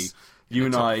 Yes. You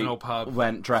and I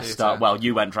went dressed up. Well,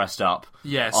 you went dressed up.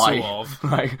 Yeah, sort of.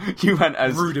 Like, you went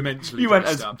as rudimentally. You went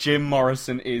as up. Jim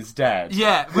Morrison is dead.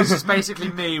 Yeah, which is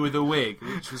basically me with a wig,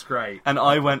 which was great. And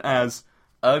I went as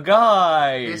a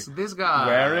guy. This guy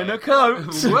wearing a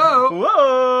coat.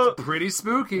 Whoa, pretty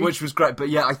spooky. Which was great, but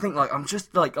yeah, I think I'm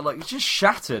just like just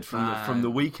shattered from the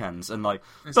weekends and like.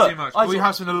 It's too much. We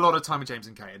have spent a lot of time with James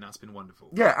and Kate, and that's been wonderful.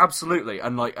 Yeah, absolutely,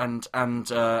 and I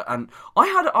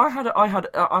had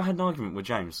an argument with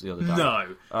James the other day.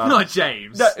 No, not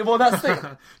James. Well, that's the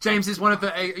thing. James is one of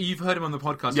the. You've heard him on the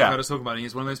podcast. You've heard us talk about him.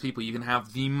 He's one of those people you can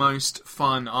have the most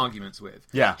fun arguments with.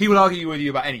 Yeah, he will argue with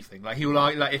you about anything. Like he will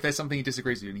like if there's something he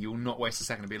disagrees with you, and he will not waste a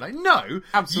second and be like, "No,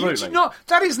 absolutely you do not.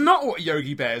 That is not what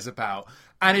Yogi Bear is about."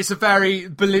 And it's a very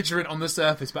belligerent on the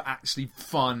surface, but actually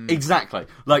fun. Exactly,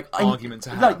 like argument to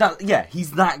have. Like that. Yeah,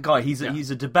 he's that guy. He's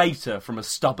a debater from a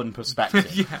stubborn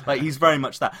perspective. Yeah. Like he's very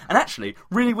much that. And actually,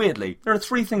 really weirdly, there are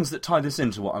 3 things that tie this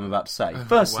into what I'm about to say.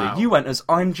 Firstly, you went as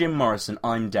I'm Jim Morrison,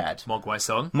 I'm dead. Mogwai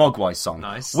song.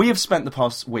 Nice. We have spent the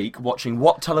past week watching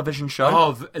what television show?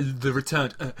 Oh, The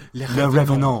Return. Le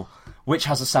Revenant. Which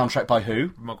has a soundtrack by who?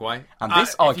 Mogwai. And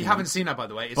this argument... If you haven't seen that, by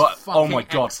the way, it's fucking oh my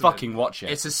god, excellent. fucking watch it.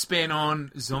 It's a spin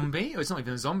on Zombie. It's not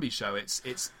even a zombie show. It's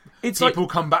people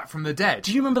come back from the dead.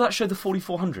 Do you remember that show, The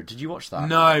 4400? Did you watch that?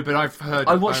 No, but I've heard...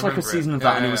 I watched like a season of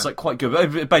that, and it was like quite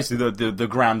good. Basically, the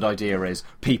grand idea is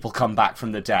people come back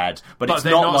from the dead, but it's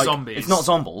not like zombies. It's not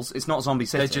zombies. It's not Zombie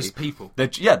City. They're just people. They're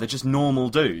just normal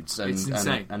dudes and it's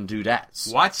insane. and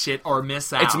dudettes. Watch it or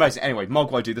miss out. It's amazing. Anyway,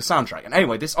 Mogwai do the soundtrack, and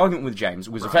anyway, this argument with James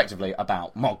was effectively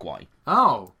about Mogwai.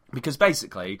 Oh, because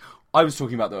basically, I was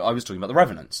talking about the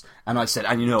Revenants, and I said,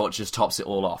 and you know what just tops it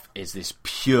all off is this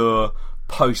pure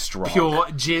post-rock, pure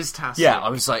jizz-tastic. Yeah, I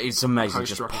was like, it's amazing,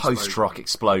 just post-rock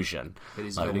explosion. It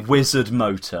is like really Wizard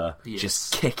Motor, yes.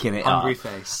 just kicking it Hungry up.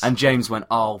 face. And James went,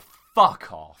 "Oh,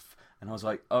 fuck off!" And I was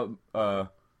like, Pardon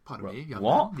me, young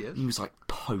what?" man, yes. He was like,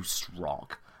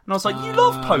 "Post-rock," and I was like, "You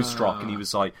love post-rock," and he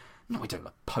was like, no, we don't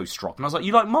like post-rock. And I was like,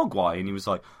 you like Mogwai? And he was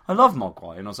like, I love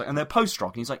Mogwai. And I was like, and they're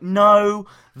post-rock. And he's like, no,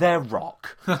 they're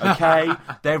rock, okay?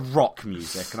 They're rock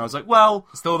music. And I was like, well...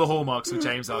 Still the hallmarks of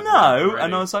James argument. No. Really.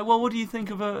 And I was like, well, what do you think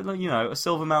of a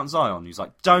Silver Mount Zion? And he was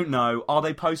like, don't know. Are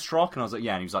they post-rock? And I was like,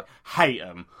 yeah. And he was like, hate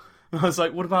them. And I was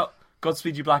like, what about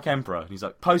Godspeed You Black Emperor? And he's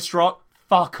like, post-rock?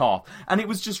 Fuck off. And it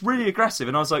was just really aggressive.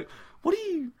 And I was like, what are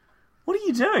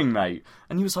you doing, mate?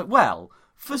 And he was like, well,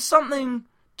 for something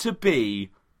to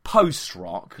be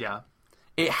post-rock,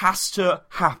 it has to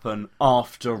happen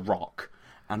after rock.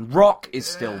 And rock is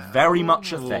still very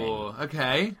much a thing.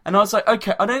 Okay. And I was like,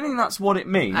 okay, I don't think that's what it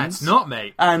means. That's not,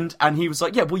 mate. And he was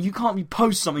like, yeah, well, you can't be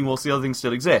post something whilst the other thing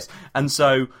still exists. And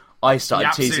so I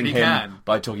started teasing him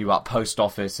by talking about post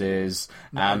offices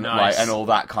and all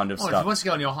that kind of stuff. If you want to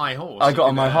get on your high horse, I got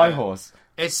on my high horse.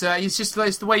 It's just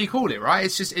it's the way you call it, right?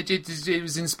 It's just it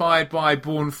was inspired by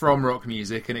Born From rock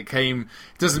music, and it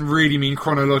doesn't really mean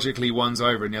chronologically one's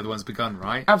over and the other one's begun,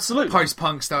 right? Absolutely. Post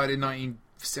punk started in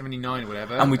 1979 or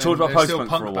whatever, and we talked about post punk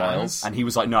for a while, bands. And he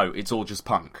was like, "No, it's all just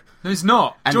punk." No, it's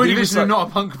not. And Joy Division are not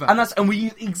a punk band, and we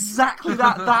used exactly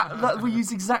that. We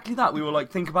used exactly that. We were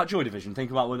like, "Think about Joy Division. Think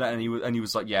about what that." And he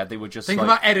was like, "Yeah, they were just." Think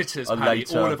about Editors, Paddy,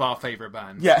 all of our favourite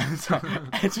bands. Yeah,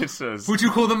 Editors. Would you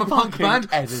call them a punk band?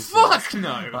 Editors. Fuck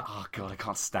no. Like, oh god, I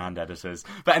can't stand Editors.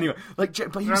 But anyway, but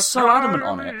he was so adamant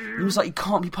on it. He was like, "You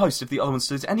can't be post if the other one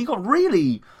still," and he got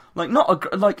really.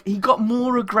 He got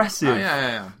more aggressive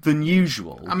than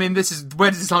usual. I mean, where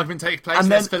does this argument take place?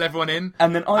 Let's fill everyone in.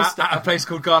 And then at a place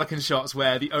called Garlic and Shots,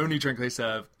 where the only drink they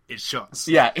serve is shots.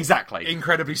 Yeah, exactly.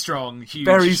 Incredibly strong, huge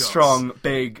Very shots. strong,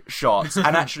 big shots.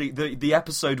 And actually, the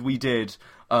episode we did...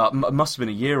 must have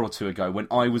been a year or two ago when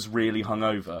I was really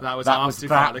hungover. That was after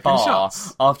Garlic and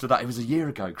Shots. After that, it was a year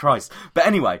ago, Christ. But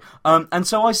anyway, and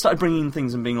so I started bringing in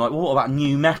things and being like, well, what about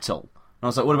new metal? And I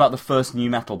was like, what about the first new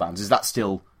metal bands? Is that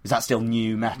still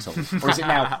new metal, or is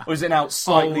it now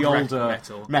slightly older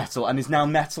metal, and is now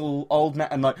metal old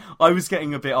metal? And I was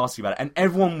getting a bit arsy about it, and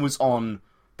everyone was on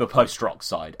the post-rock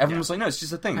side. Everyone was like, no, it's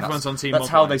just a thing. Everyone's on Team That's Mogwai.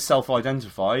 How they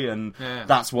self-identify, and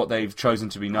that's what they've chosen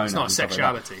to be known as. It's not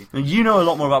sexuality. Like you know a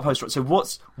lot more about post-rock, so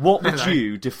what would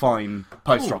you define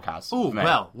post-rock as?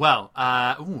 Number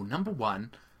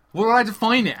one. What would I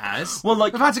define it as? Well,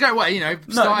 we've had to go away,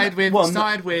 started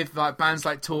with bands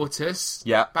like Tortoise.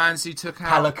 Yeah. Bands who took out...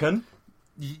 Pelican.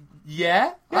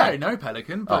 Yeah. I don't know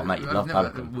Pelican. But oh, mate, you love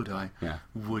Pelican. Would I? Yeah.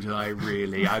 Would I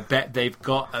really? I bet they've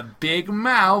got a big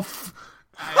mouth.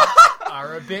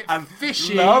 Are a bit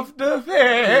fishy. Love the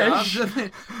fish.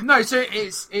 No, so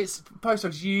it's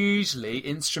post-rock's usually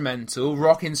instrumental,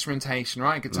 rock instrumentation,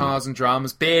 right? Guitars and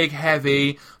drums, big,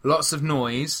 heavy, lots of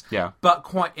noise. Yeah. But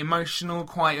quite emotional,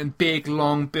 quite a big,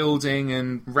 long building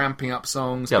and ramping up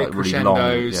songs, yeah, big like really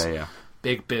crescendos, long. Yeah.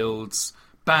 Big builds.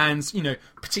 Bands,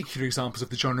 particular examples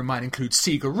of the genre might include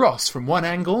Sigur Rós from one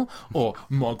angle, or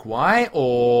Mogwai,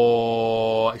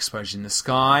 or Explosion in the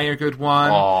Sky, a good one.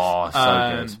 Oh,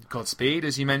 so good. Godspeed,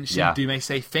 as you mentioned. Do May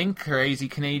Say Think, crazy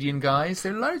Canadian guys.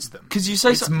 There are loads of them. Because you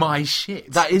say it's my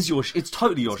shit. That is your shit. It's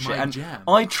totally your shit. And jam.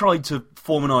 I tried to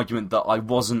form an argument that I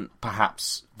wasn't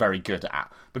perhaps very good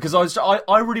at. Because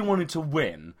I really wanted to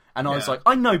win. And I was like,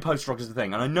 I know post-rock is a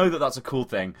thing, and I know that that's a cool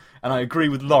thing, and I agree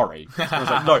with Laurie. I was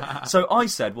like, no. So I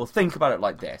said, well, think about it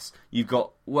like this. You've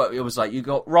got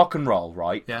rock and roll,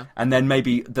 right? Yeah. And then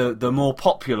maybe the more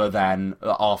popular then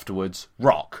afterwards,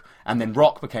 rock. And then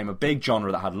rock became a big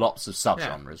genre that had lots of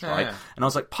subgenres, right? Yeah. And I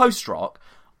was like, post-rock,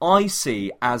 I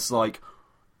see as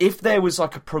if there was a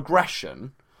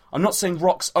progression... I'm not saying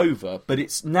rock's over, but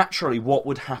it's naturally what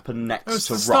would happen next to rock. It's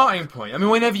the starting point. I mean,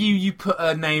 whenever you put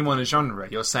a name on a genre,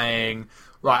 you're saying,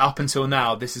 right, up until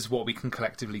now, this is what we can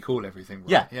collectively call everything.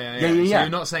 Right? Yeah. So you're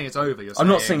not saying it's over. I'm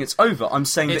not saying it's over. I'm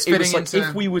saying that it was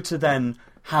if we were to then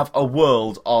have a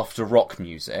world after rock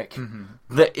music,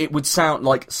 that it would sound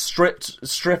like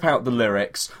strip out the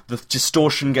lyrics, the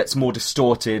distortion gets more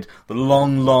distorted, the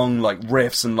long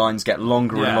riffs and lines get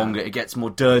longer and longer, it gets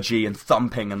more dirgy and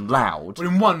thumping and loud. But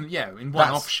in one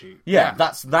offshoot. Yeah,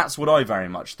 that's what I very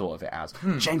much thought of it as.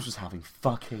 James was having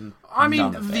fucking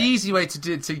none of the it. easy way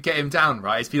to get him down,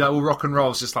 right, is to be like, well, rock and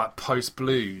roll's just like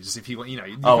post-blues, if you want, you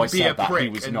can I be said a that. prick. He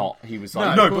was not. He was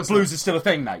like, no, but blues is still a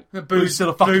thing, mate. Blues is still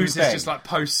a fucking blues thing. Blues is just like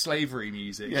post-slavery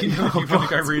music. Yeah. You want to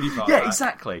go really far. Yeah, back.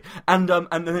 exactly. And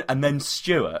then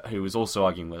Stuart, who was also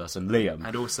arguing with us, and Liam,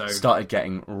 and also started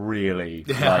getting really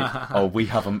we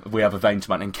have a vein to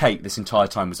man. And Kate, this entire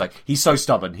time, was like, he's so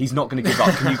stubborn, he's not going to give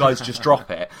up. Can you guys just drop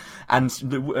it? And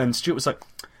Stuart was like,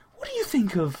 what do you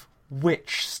think of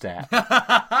Witch Step?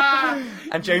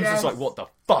 And James was like, what the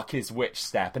fuck is Witch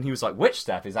Step? And he was like, Witch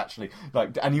Step is actually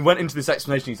like, and he went into this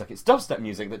explanation. He's like, it's dubstep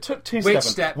music that took 2 Witch steps,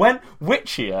 Step went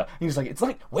witchier. He was like, it's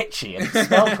like witchy and it's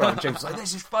spelled wrong. James was like,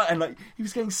 this is fun, and like he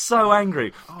was getting so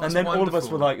angry. And then all of us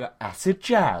were like, acid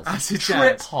jazz,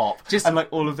 trip hop, and like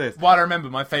all of this. What I remember,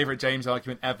 my favourite James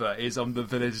argument ever is on the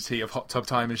validity of Hot Tub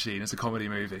Time Machine as a comedy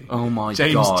movie. Oh my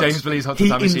God! James believes Hot Tub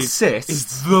Time Machine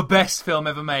is the best film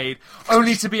ever made,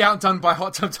 only to be outdone by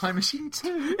Hot Tub Time Machine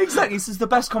 2. Exactly, this is the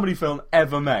best comedy film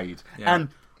ever made, and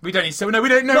we don't need to. No, we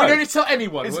don't need to tell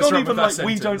anyone. It's what's not wrong even with like that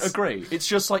we sentence. don't agree. It's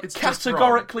just like It's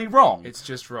categorically wrong. It's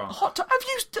just wrong.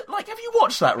 Have you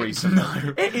watched that recently?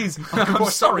 No. It is. I I'm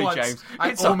watched sorry, it once. James.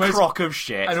 It's almost, a crock of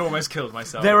shit. I almost killed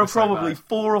myself. There It are was so probably bad.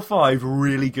 4 or 5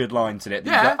 really good lines in it.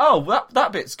 That Yeah. you go, oh,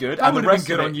 that bit's good. That and would the have rest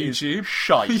been good of on it is YouTube.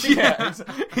 Shite. Yeah.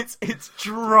 It's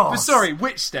dross. But sorry,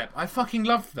 Witch Step. I fucking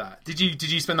loved that. Did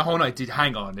you spend the whole night?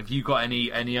 Hang on. Have you got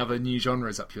any other new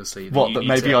genres up your sleeve? What, that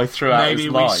maybe I threw out as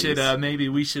lies? Maybe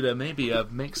we should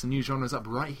make some new genres up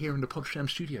right here in the Podsham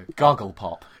studio. Gargle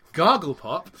pop. Gargle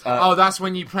pop. That's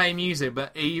when you play music,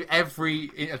 but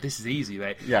this is easy,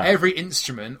 mate. Yeah. Every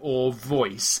instrument or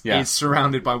voice is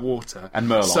surrounded by water And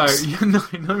murlocs. So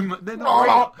no, they're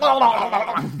not.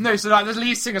 No, so like the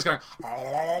lead singer's going,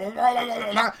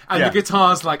 and the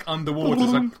guitar's like underwater,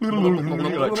 it's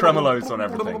like tremolos on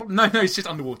everything. No, it's just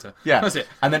underwater. Yeah, that's it.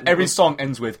 And then every song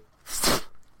ends with.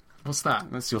 What's that?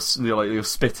 That's you're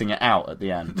spitting it out at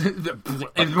the end.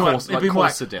 Like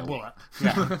Corsadil.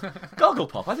 Yeah. Gargle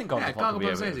pop. I think Gargle pop would be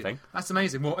everything. That's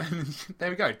amazing. Well,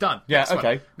 there we go. Done. Yeah. Next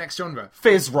Okay. One. Next genre.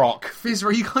 Fizz rock. Fizz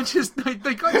rock. You can't just they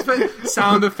can't just put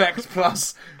sound effects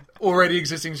plus already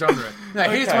existing genre. No,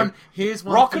 here's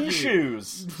one. Rock for and you.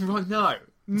 shoes. No. So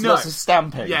No. that's a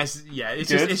stamping. Yes, yeah. It's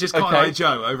Good. just Cotton Eye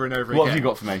Joe over and over again. What have you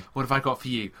got for me? What have I got for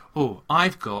you? Oh,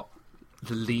 I've got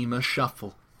the Lima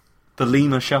Shuffle. The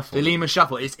Lima Shuffle. The Lima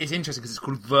Shuffle. It's interesting because it's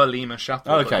called the Lima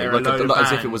Shuffle. Oh, okay,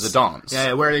 as if it was a dance.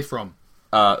 Yeah. Where are they from?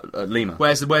 Lima.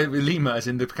 Where Lima is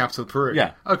in the capital of Peru?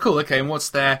 Yeah. Oh, cool. Okay, and what's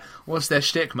their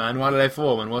shtick, man? Why do they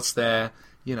form? And what's their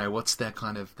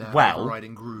kind of their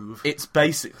overriding groove? It's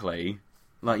basically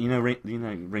like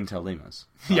ringtail lemurs.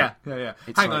 Yeah. Hang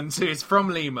like- on, so it's from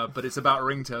Lima, but it's about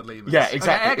ringtailed lemurs. Yeah,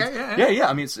 exactly. Okay, Yeah.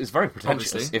 I mean, it's very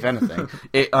pretentious, Obviously. if anything.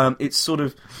 It's sort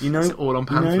of It's all on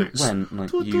pamphlets. When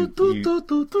like you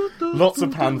lots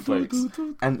of pamphlets,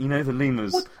 and the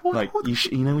lemurs like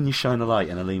when you shine a light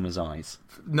in a lemur's eyes.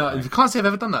 No, you can't say I've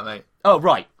ever done that, mate. Oh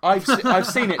right, I've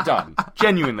seen it done.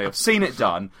 Genuinely, I've seen it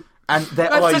done. And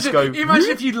their eyes go.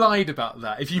 Imagine if you lied about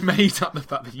that. If you made up the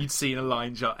fact that you'd seen a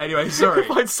line shot. Anyway, sorry.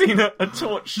 If I'd seen a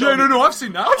torch. No, I've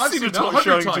seen that. I've seen a torch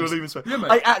showing to a lemur's face. Yeah,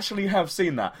 mate. I actually have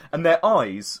seen that, and their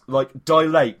eyes like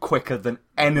dilate quicker than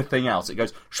anything else. It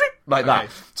goes shriek, like that.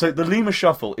 So the Lima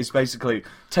Shuffle is basically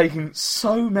taking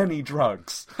so many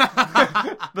drugs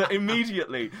that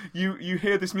immediately you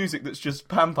hear this music that's just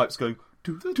panpipes going.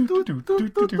 And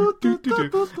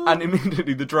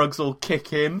immediately the drugs all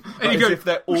kick in as if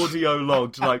they're audio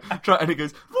logged, and it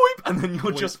goes whoop, and then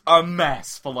you're just a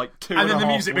mess for like 2 and then the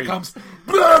weeks. music becomes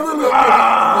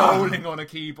rolling on a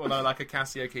keyboard, like a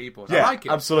Casio keyboard. Yeah, I like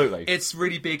it. Absolutely. It's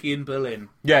really big in Berlin.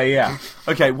 Yeah.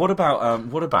 Okay, what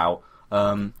about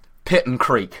Pit and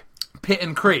Creek? Pit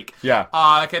and Creek. Yeah.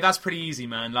 Okay, that's pretty easy,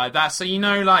 man. Like that. So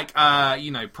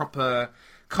proper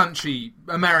country,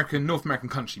 North American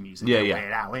country music. Yeah.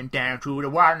 Well, I went down to the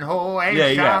watering hole and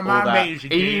Yeah, saw my all that.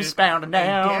 amazing Eastbound and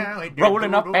down,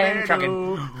 rolling up and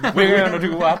trucking. We're gonna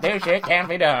do what this shit can't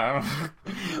be done.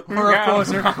 Or of course,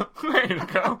 way to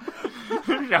go.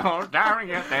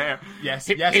 Yes.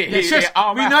 We know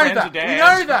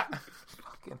that.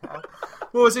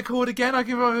 What was it called again? I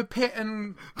give it over Pit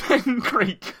and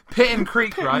Creek. Pit and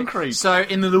Creek, right? and Creek. So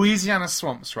in the Louisiana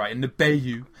swamps, right, in the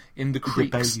bayou, in the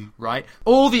creeks, right,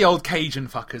 all the old Cajun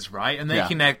fuckers, right, and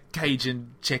making their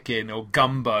Cajun chicken or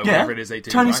gumbo, whatever it is they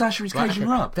do. Tony right? Sachery's Cajun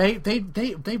rub. They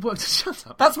worked. Shut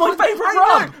up. That's my favourite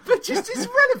I rub. know, but just it's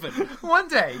irrelevant. One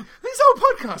day, this whole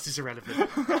podcast is irrelevant.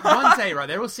 One day, right,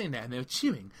 they're all sitting there and they were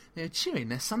chewing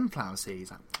their sunflower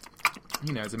seeds.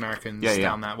 As Americans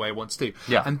down that way want to do.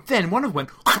 Yeah. And then one of them went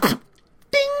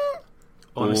ding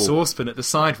on a saucepan at the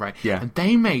side, right? Yeah. And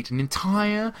they made an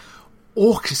entire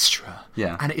orchestra.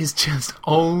 Yeah. And it is just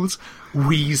old,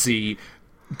 wheezy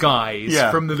guys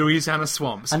from the Louisiana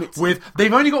swamps. And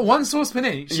they've only got one saucepan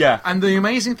each. Yeah. And the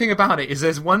amazing thing about it is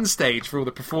there's one stage for all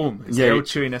the performers. Yeah. They're all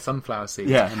chewing their sunflower seeds.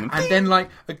 Yeah. And then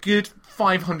like a good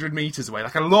 500 metres away,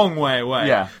 like a long way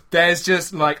away, there's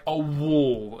just like a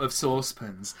wall of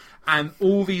saucepans. And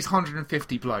all these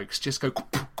 150 blokes just go...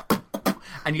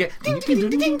 And you get...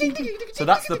 So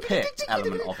that's the pit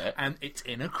element of it. And it's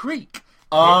in a creek.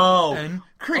 Oh, and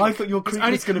creek. I thought your creek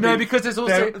was going to be... No, because there's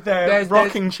also... There's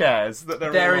rocking chairs that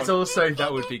they're There all is on. also...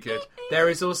 That would be good. There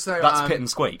is also... That's Pit and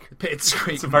Squeak. Pit and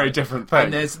Squeak. It's a very different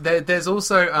thing. And there's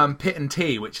also Pit and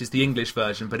Tea, which is the English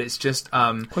version, but it's just...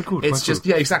 quite cool. It's just...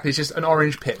 Yeah, exactly. It's just an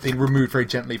orange pit being removed very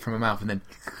gently from a mouth and then...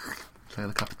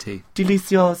 Like a cup of tea.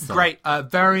 Delicioso. Great.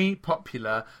 Very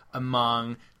popular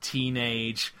among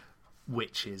teenage...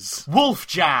 witches. Wolf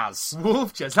jazz.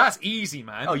 Wolf jazz. That's easy,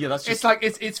 man. Oh yeah, that's just... It's like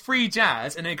it's free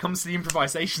jazz, and then it comes to the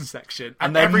improvisation section,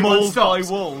 and they're everyone mauled stops.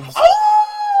 by wolves.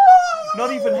 Oh!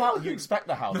 Not even how you expect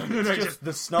the howling. No, it's just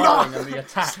the snarling and the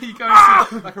attack. So you go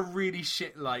into like a really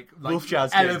shit like wolf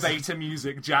jazz elevator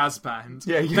music jazz band.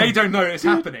 Yeah. They don't know it's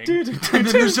happening. And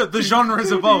then the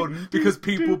genres evolved because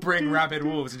people bring rabid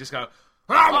wolves and just go.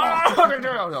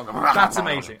 That's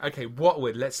amazing. Okay,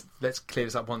 let's clear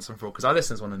this up once and for all because our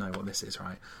listeners want to know what this is,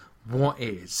 right? What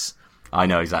is? I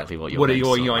know exactly what you're. What are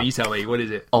you tell me? What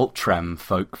is it? Alt-Trem,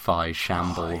 folk-fi,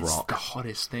 shamble it's rock. The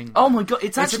hottest thing. Oh my god!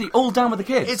 It's actually all down with the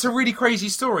kids. It's a really crazy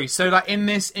story. So, like in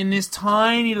this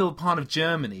tiny little part of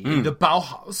Germany, in the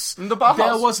Bauhaus,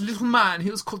 there was a little man. He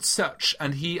was called Such,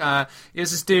 and he was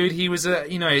this dude. He was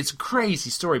it's a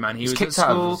crazy story, man. He was kicked at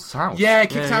school. out of his house. Yeah,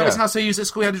 kicked out of his house. So he was at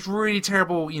school. He had this really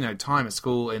terrible, time at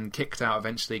school, and kicked out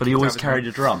eventually. But he always carried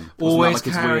a drum. Always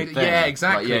like carried. Yeah,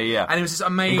 exactly. Like, yeah. And it was this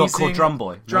amazing. He got called Drum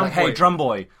Boy. Hey, Drum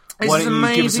Boy. It's this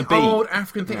amazing give us a beat? old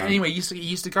African thing. Yeah. Anyway, he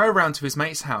used to go around to his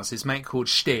mate's house. His mate called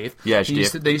Steve. Yeah,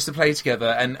 Steve. They used to play together,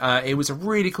 and it was a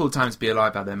really cool time to be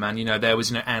alive out there, man. There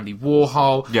was Andy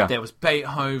Warhol. Yeah. There was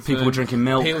Beethoven. People were drinking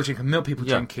milk. People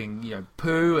drinking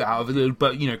poo out of a little,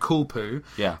 but cool poo.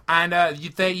 Yeah. And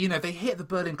they hit the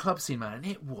Berlin club scene, man, and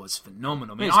it was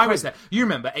phenomenal. I was there. You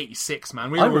remember '86,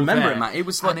 man? I remember it, man. It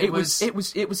was like it was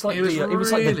like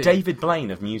the David Blaine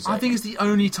of music. I think it's the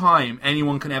only time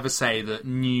anyone can ever say that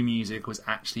new music was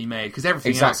actually made because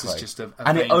everything else is just a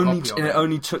and it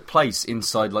only took place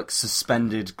inside like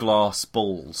suspended glass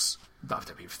balls. That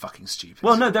would be fucking stupid.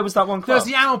 Well, no, there was that one club. There's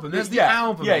the album. There's the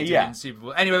album. Yeah. In Super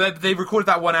Bowl. Anyway, they recorded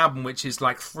that one album, which is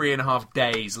like 3.5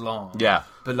 days long. Yeah,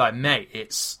 but like, mate,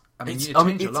 it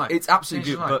changed your life. It's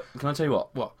absolutely good. But can I tell you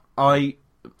what? What? I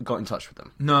got in touch with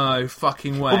them. No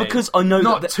fucking way. Well, because I know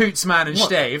not Tootsman and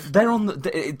Stave. They're on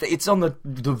it's on the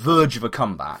verge of a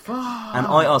comeback. And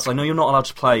I asked. I know you're not allowed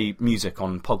to play music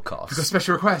on podcasts. You got a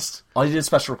special request. I did a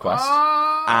special request,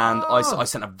 and I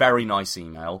sent a very nice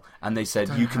email, and they said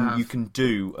you can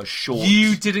do a short.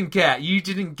 You didn't get.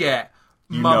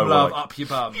 Mum love up your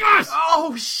bum. Yes!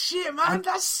 Oh shit, man,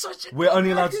 that's such a. We're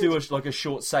only allowed to do a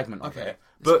short segment of it.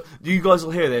 But you guys will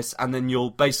hear this, and then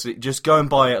you'll basically just go and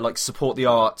buy it, like support the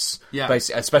arts,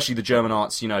 basically, especially the German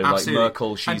arts. Absolutely. Like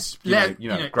Merkel, she's great.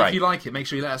 If you like it, make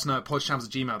sure you let us know at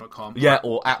podshambles@gmail.com. Yeah,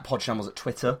 or at podshambles at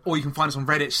Twitter, or you can find us on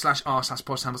Reddit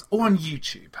 /r/podshambles, or on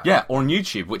YouTube. Yeah, or on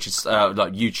YouTube, which is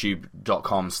like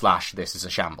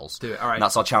youtube.com/thisisashambles. Do it. All right. And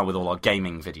that's our channel with all our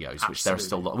gaming videos, which there are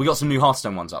still. We got some new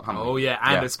Hearthstone ones up, haven't we? Oh yeah,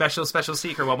 and a special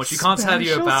secret one, which we can't tell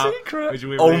you about. Which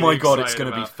oh my god, it's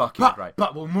going to be fucking great.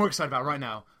 But what we're more excited about right now.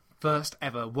 First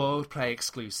ever World Play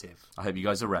exclusive. I hope you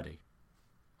guys are ready.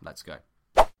 Let's go.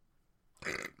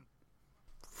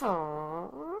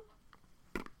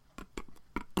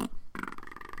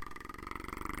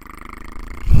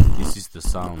 This is the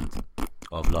sound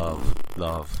of love,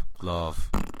 love, love.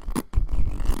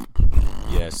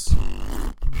 Yes,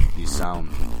 the sound.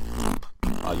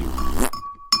 Are you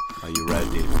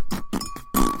ready?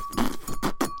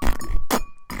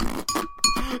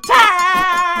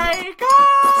 Take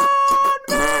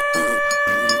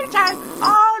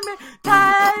on me,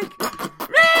 take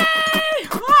me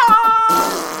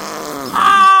on.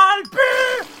 I'll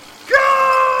be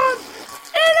gone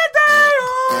in a day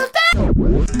or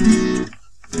two.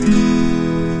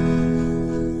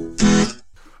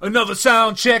 Another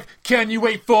sound check. Can you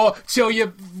wait for? Tell you,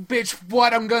 bitch,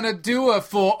 what I'm gonna do it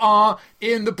for.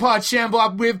 In the pod shamble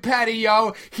with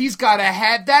Patio. He's got a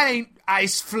hat that ain't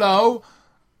Ice Flow.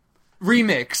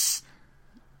 Remix.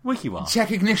 Wikiwa.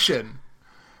 Check ignition.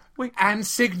 And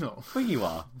signal.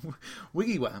 Wikiwa.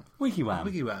 Wiggy-wham. Wiggy-wham.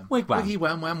 Wiggy-wham. Wigwam.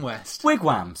 Wiggy-wham-wham west.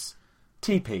 Wigwams.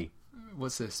 TP.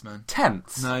 What's this, man?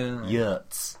 Tents. No.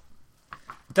 Yurts.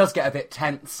 It does get a bit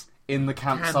tense in the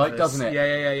campsite, doesn't it?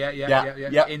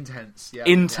 Yeah. Intense.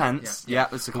 Intense. Yeah,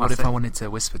 that's a classic. What if I wanted to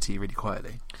whisper to you really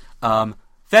quietly?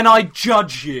 Then I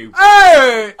judge you.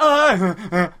 Hey!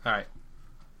 Alright.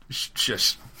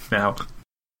 Shush. Now.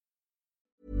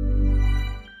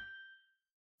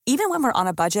 Even when we're on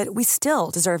a budget, we still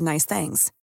deserve nice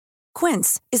things.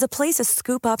 Quince is a place to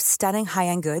scoop up stunning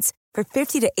high-end goods for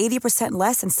 50 to 80%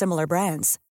 less than similar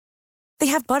brands. They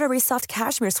have buttery soft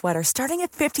cashmere sweaters starting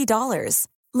at $50,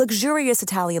 luxurious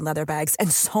Italian leather bags,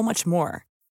 and so much more.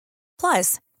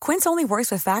 Plus, Quince only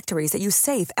works with factories that use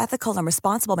safe, ethical, and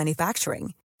responsible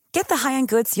manufacturing. Get the high-end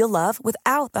goods you'll love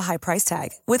without the high price tag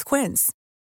with Quince.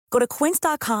 Go to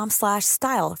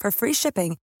quince.com/style for free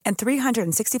shipping and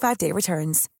 365-day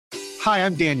returns. Hi,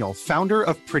 I'm Daniel, founder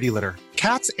of Pretty Litter.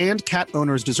 Cats and cat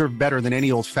owners deserve better than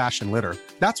any old-fashioned litter.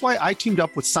 That's why I teamed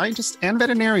up with scientists and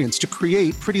veterinarians to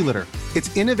create Pretty Litter.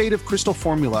 Its innovative crystal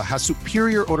formula has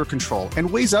superior odor control and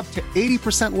weighs up to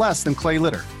 80% less than clay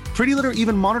litter. Pretty Litter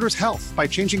even monitors health by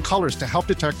changing colors to help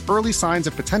detect early signs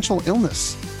of potential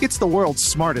illness. It's the world's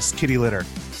smartest kitty litter.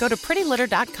 Go to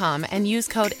prettylitter.com and use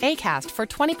code ACAST for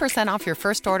 20% off your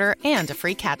first order and a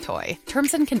free cat toy.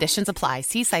 Terms and conditions apply.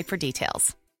 See site for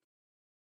details.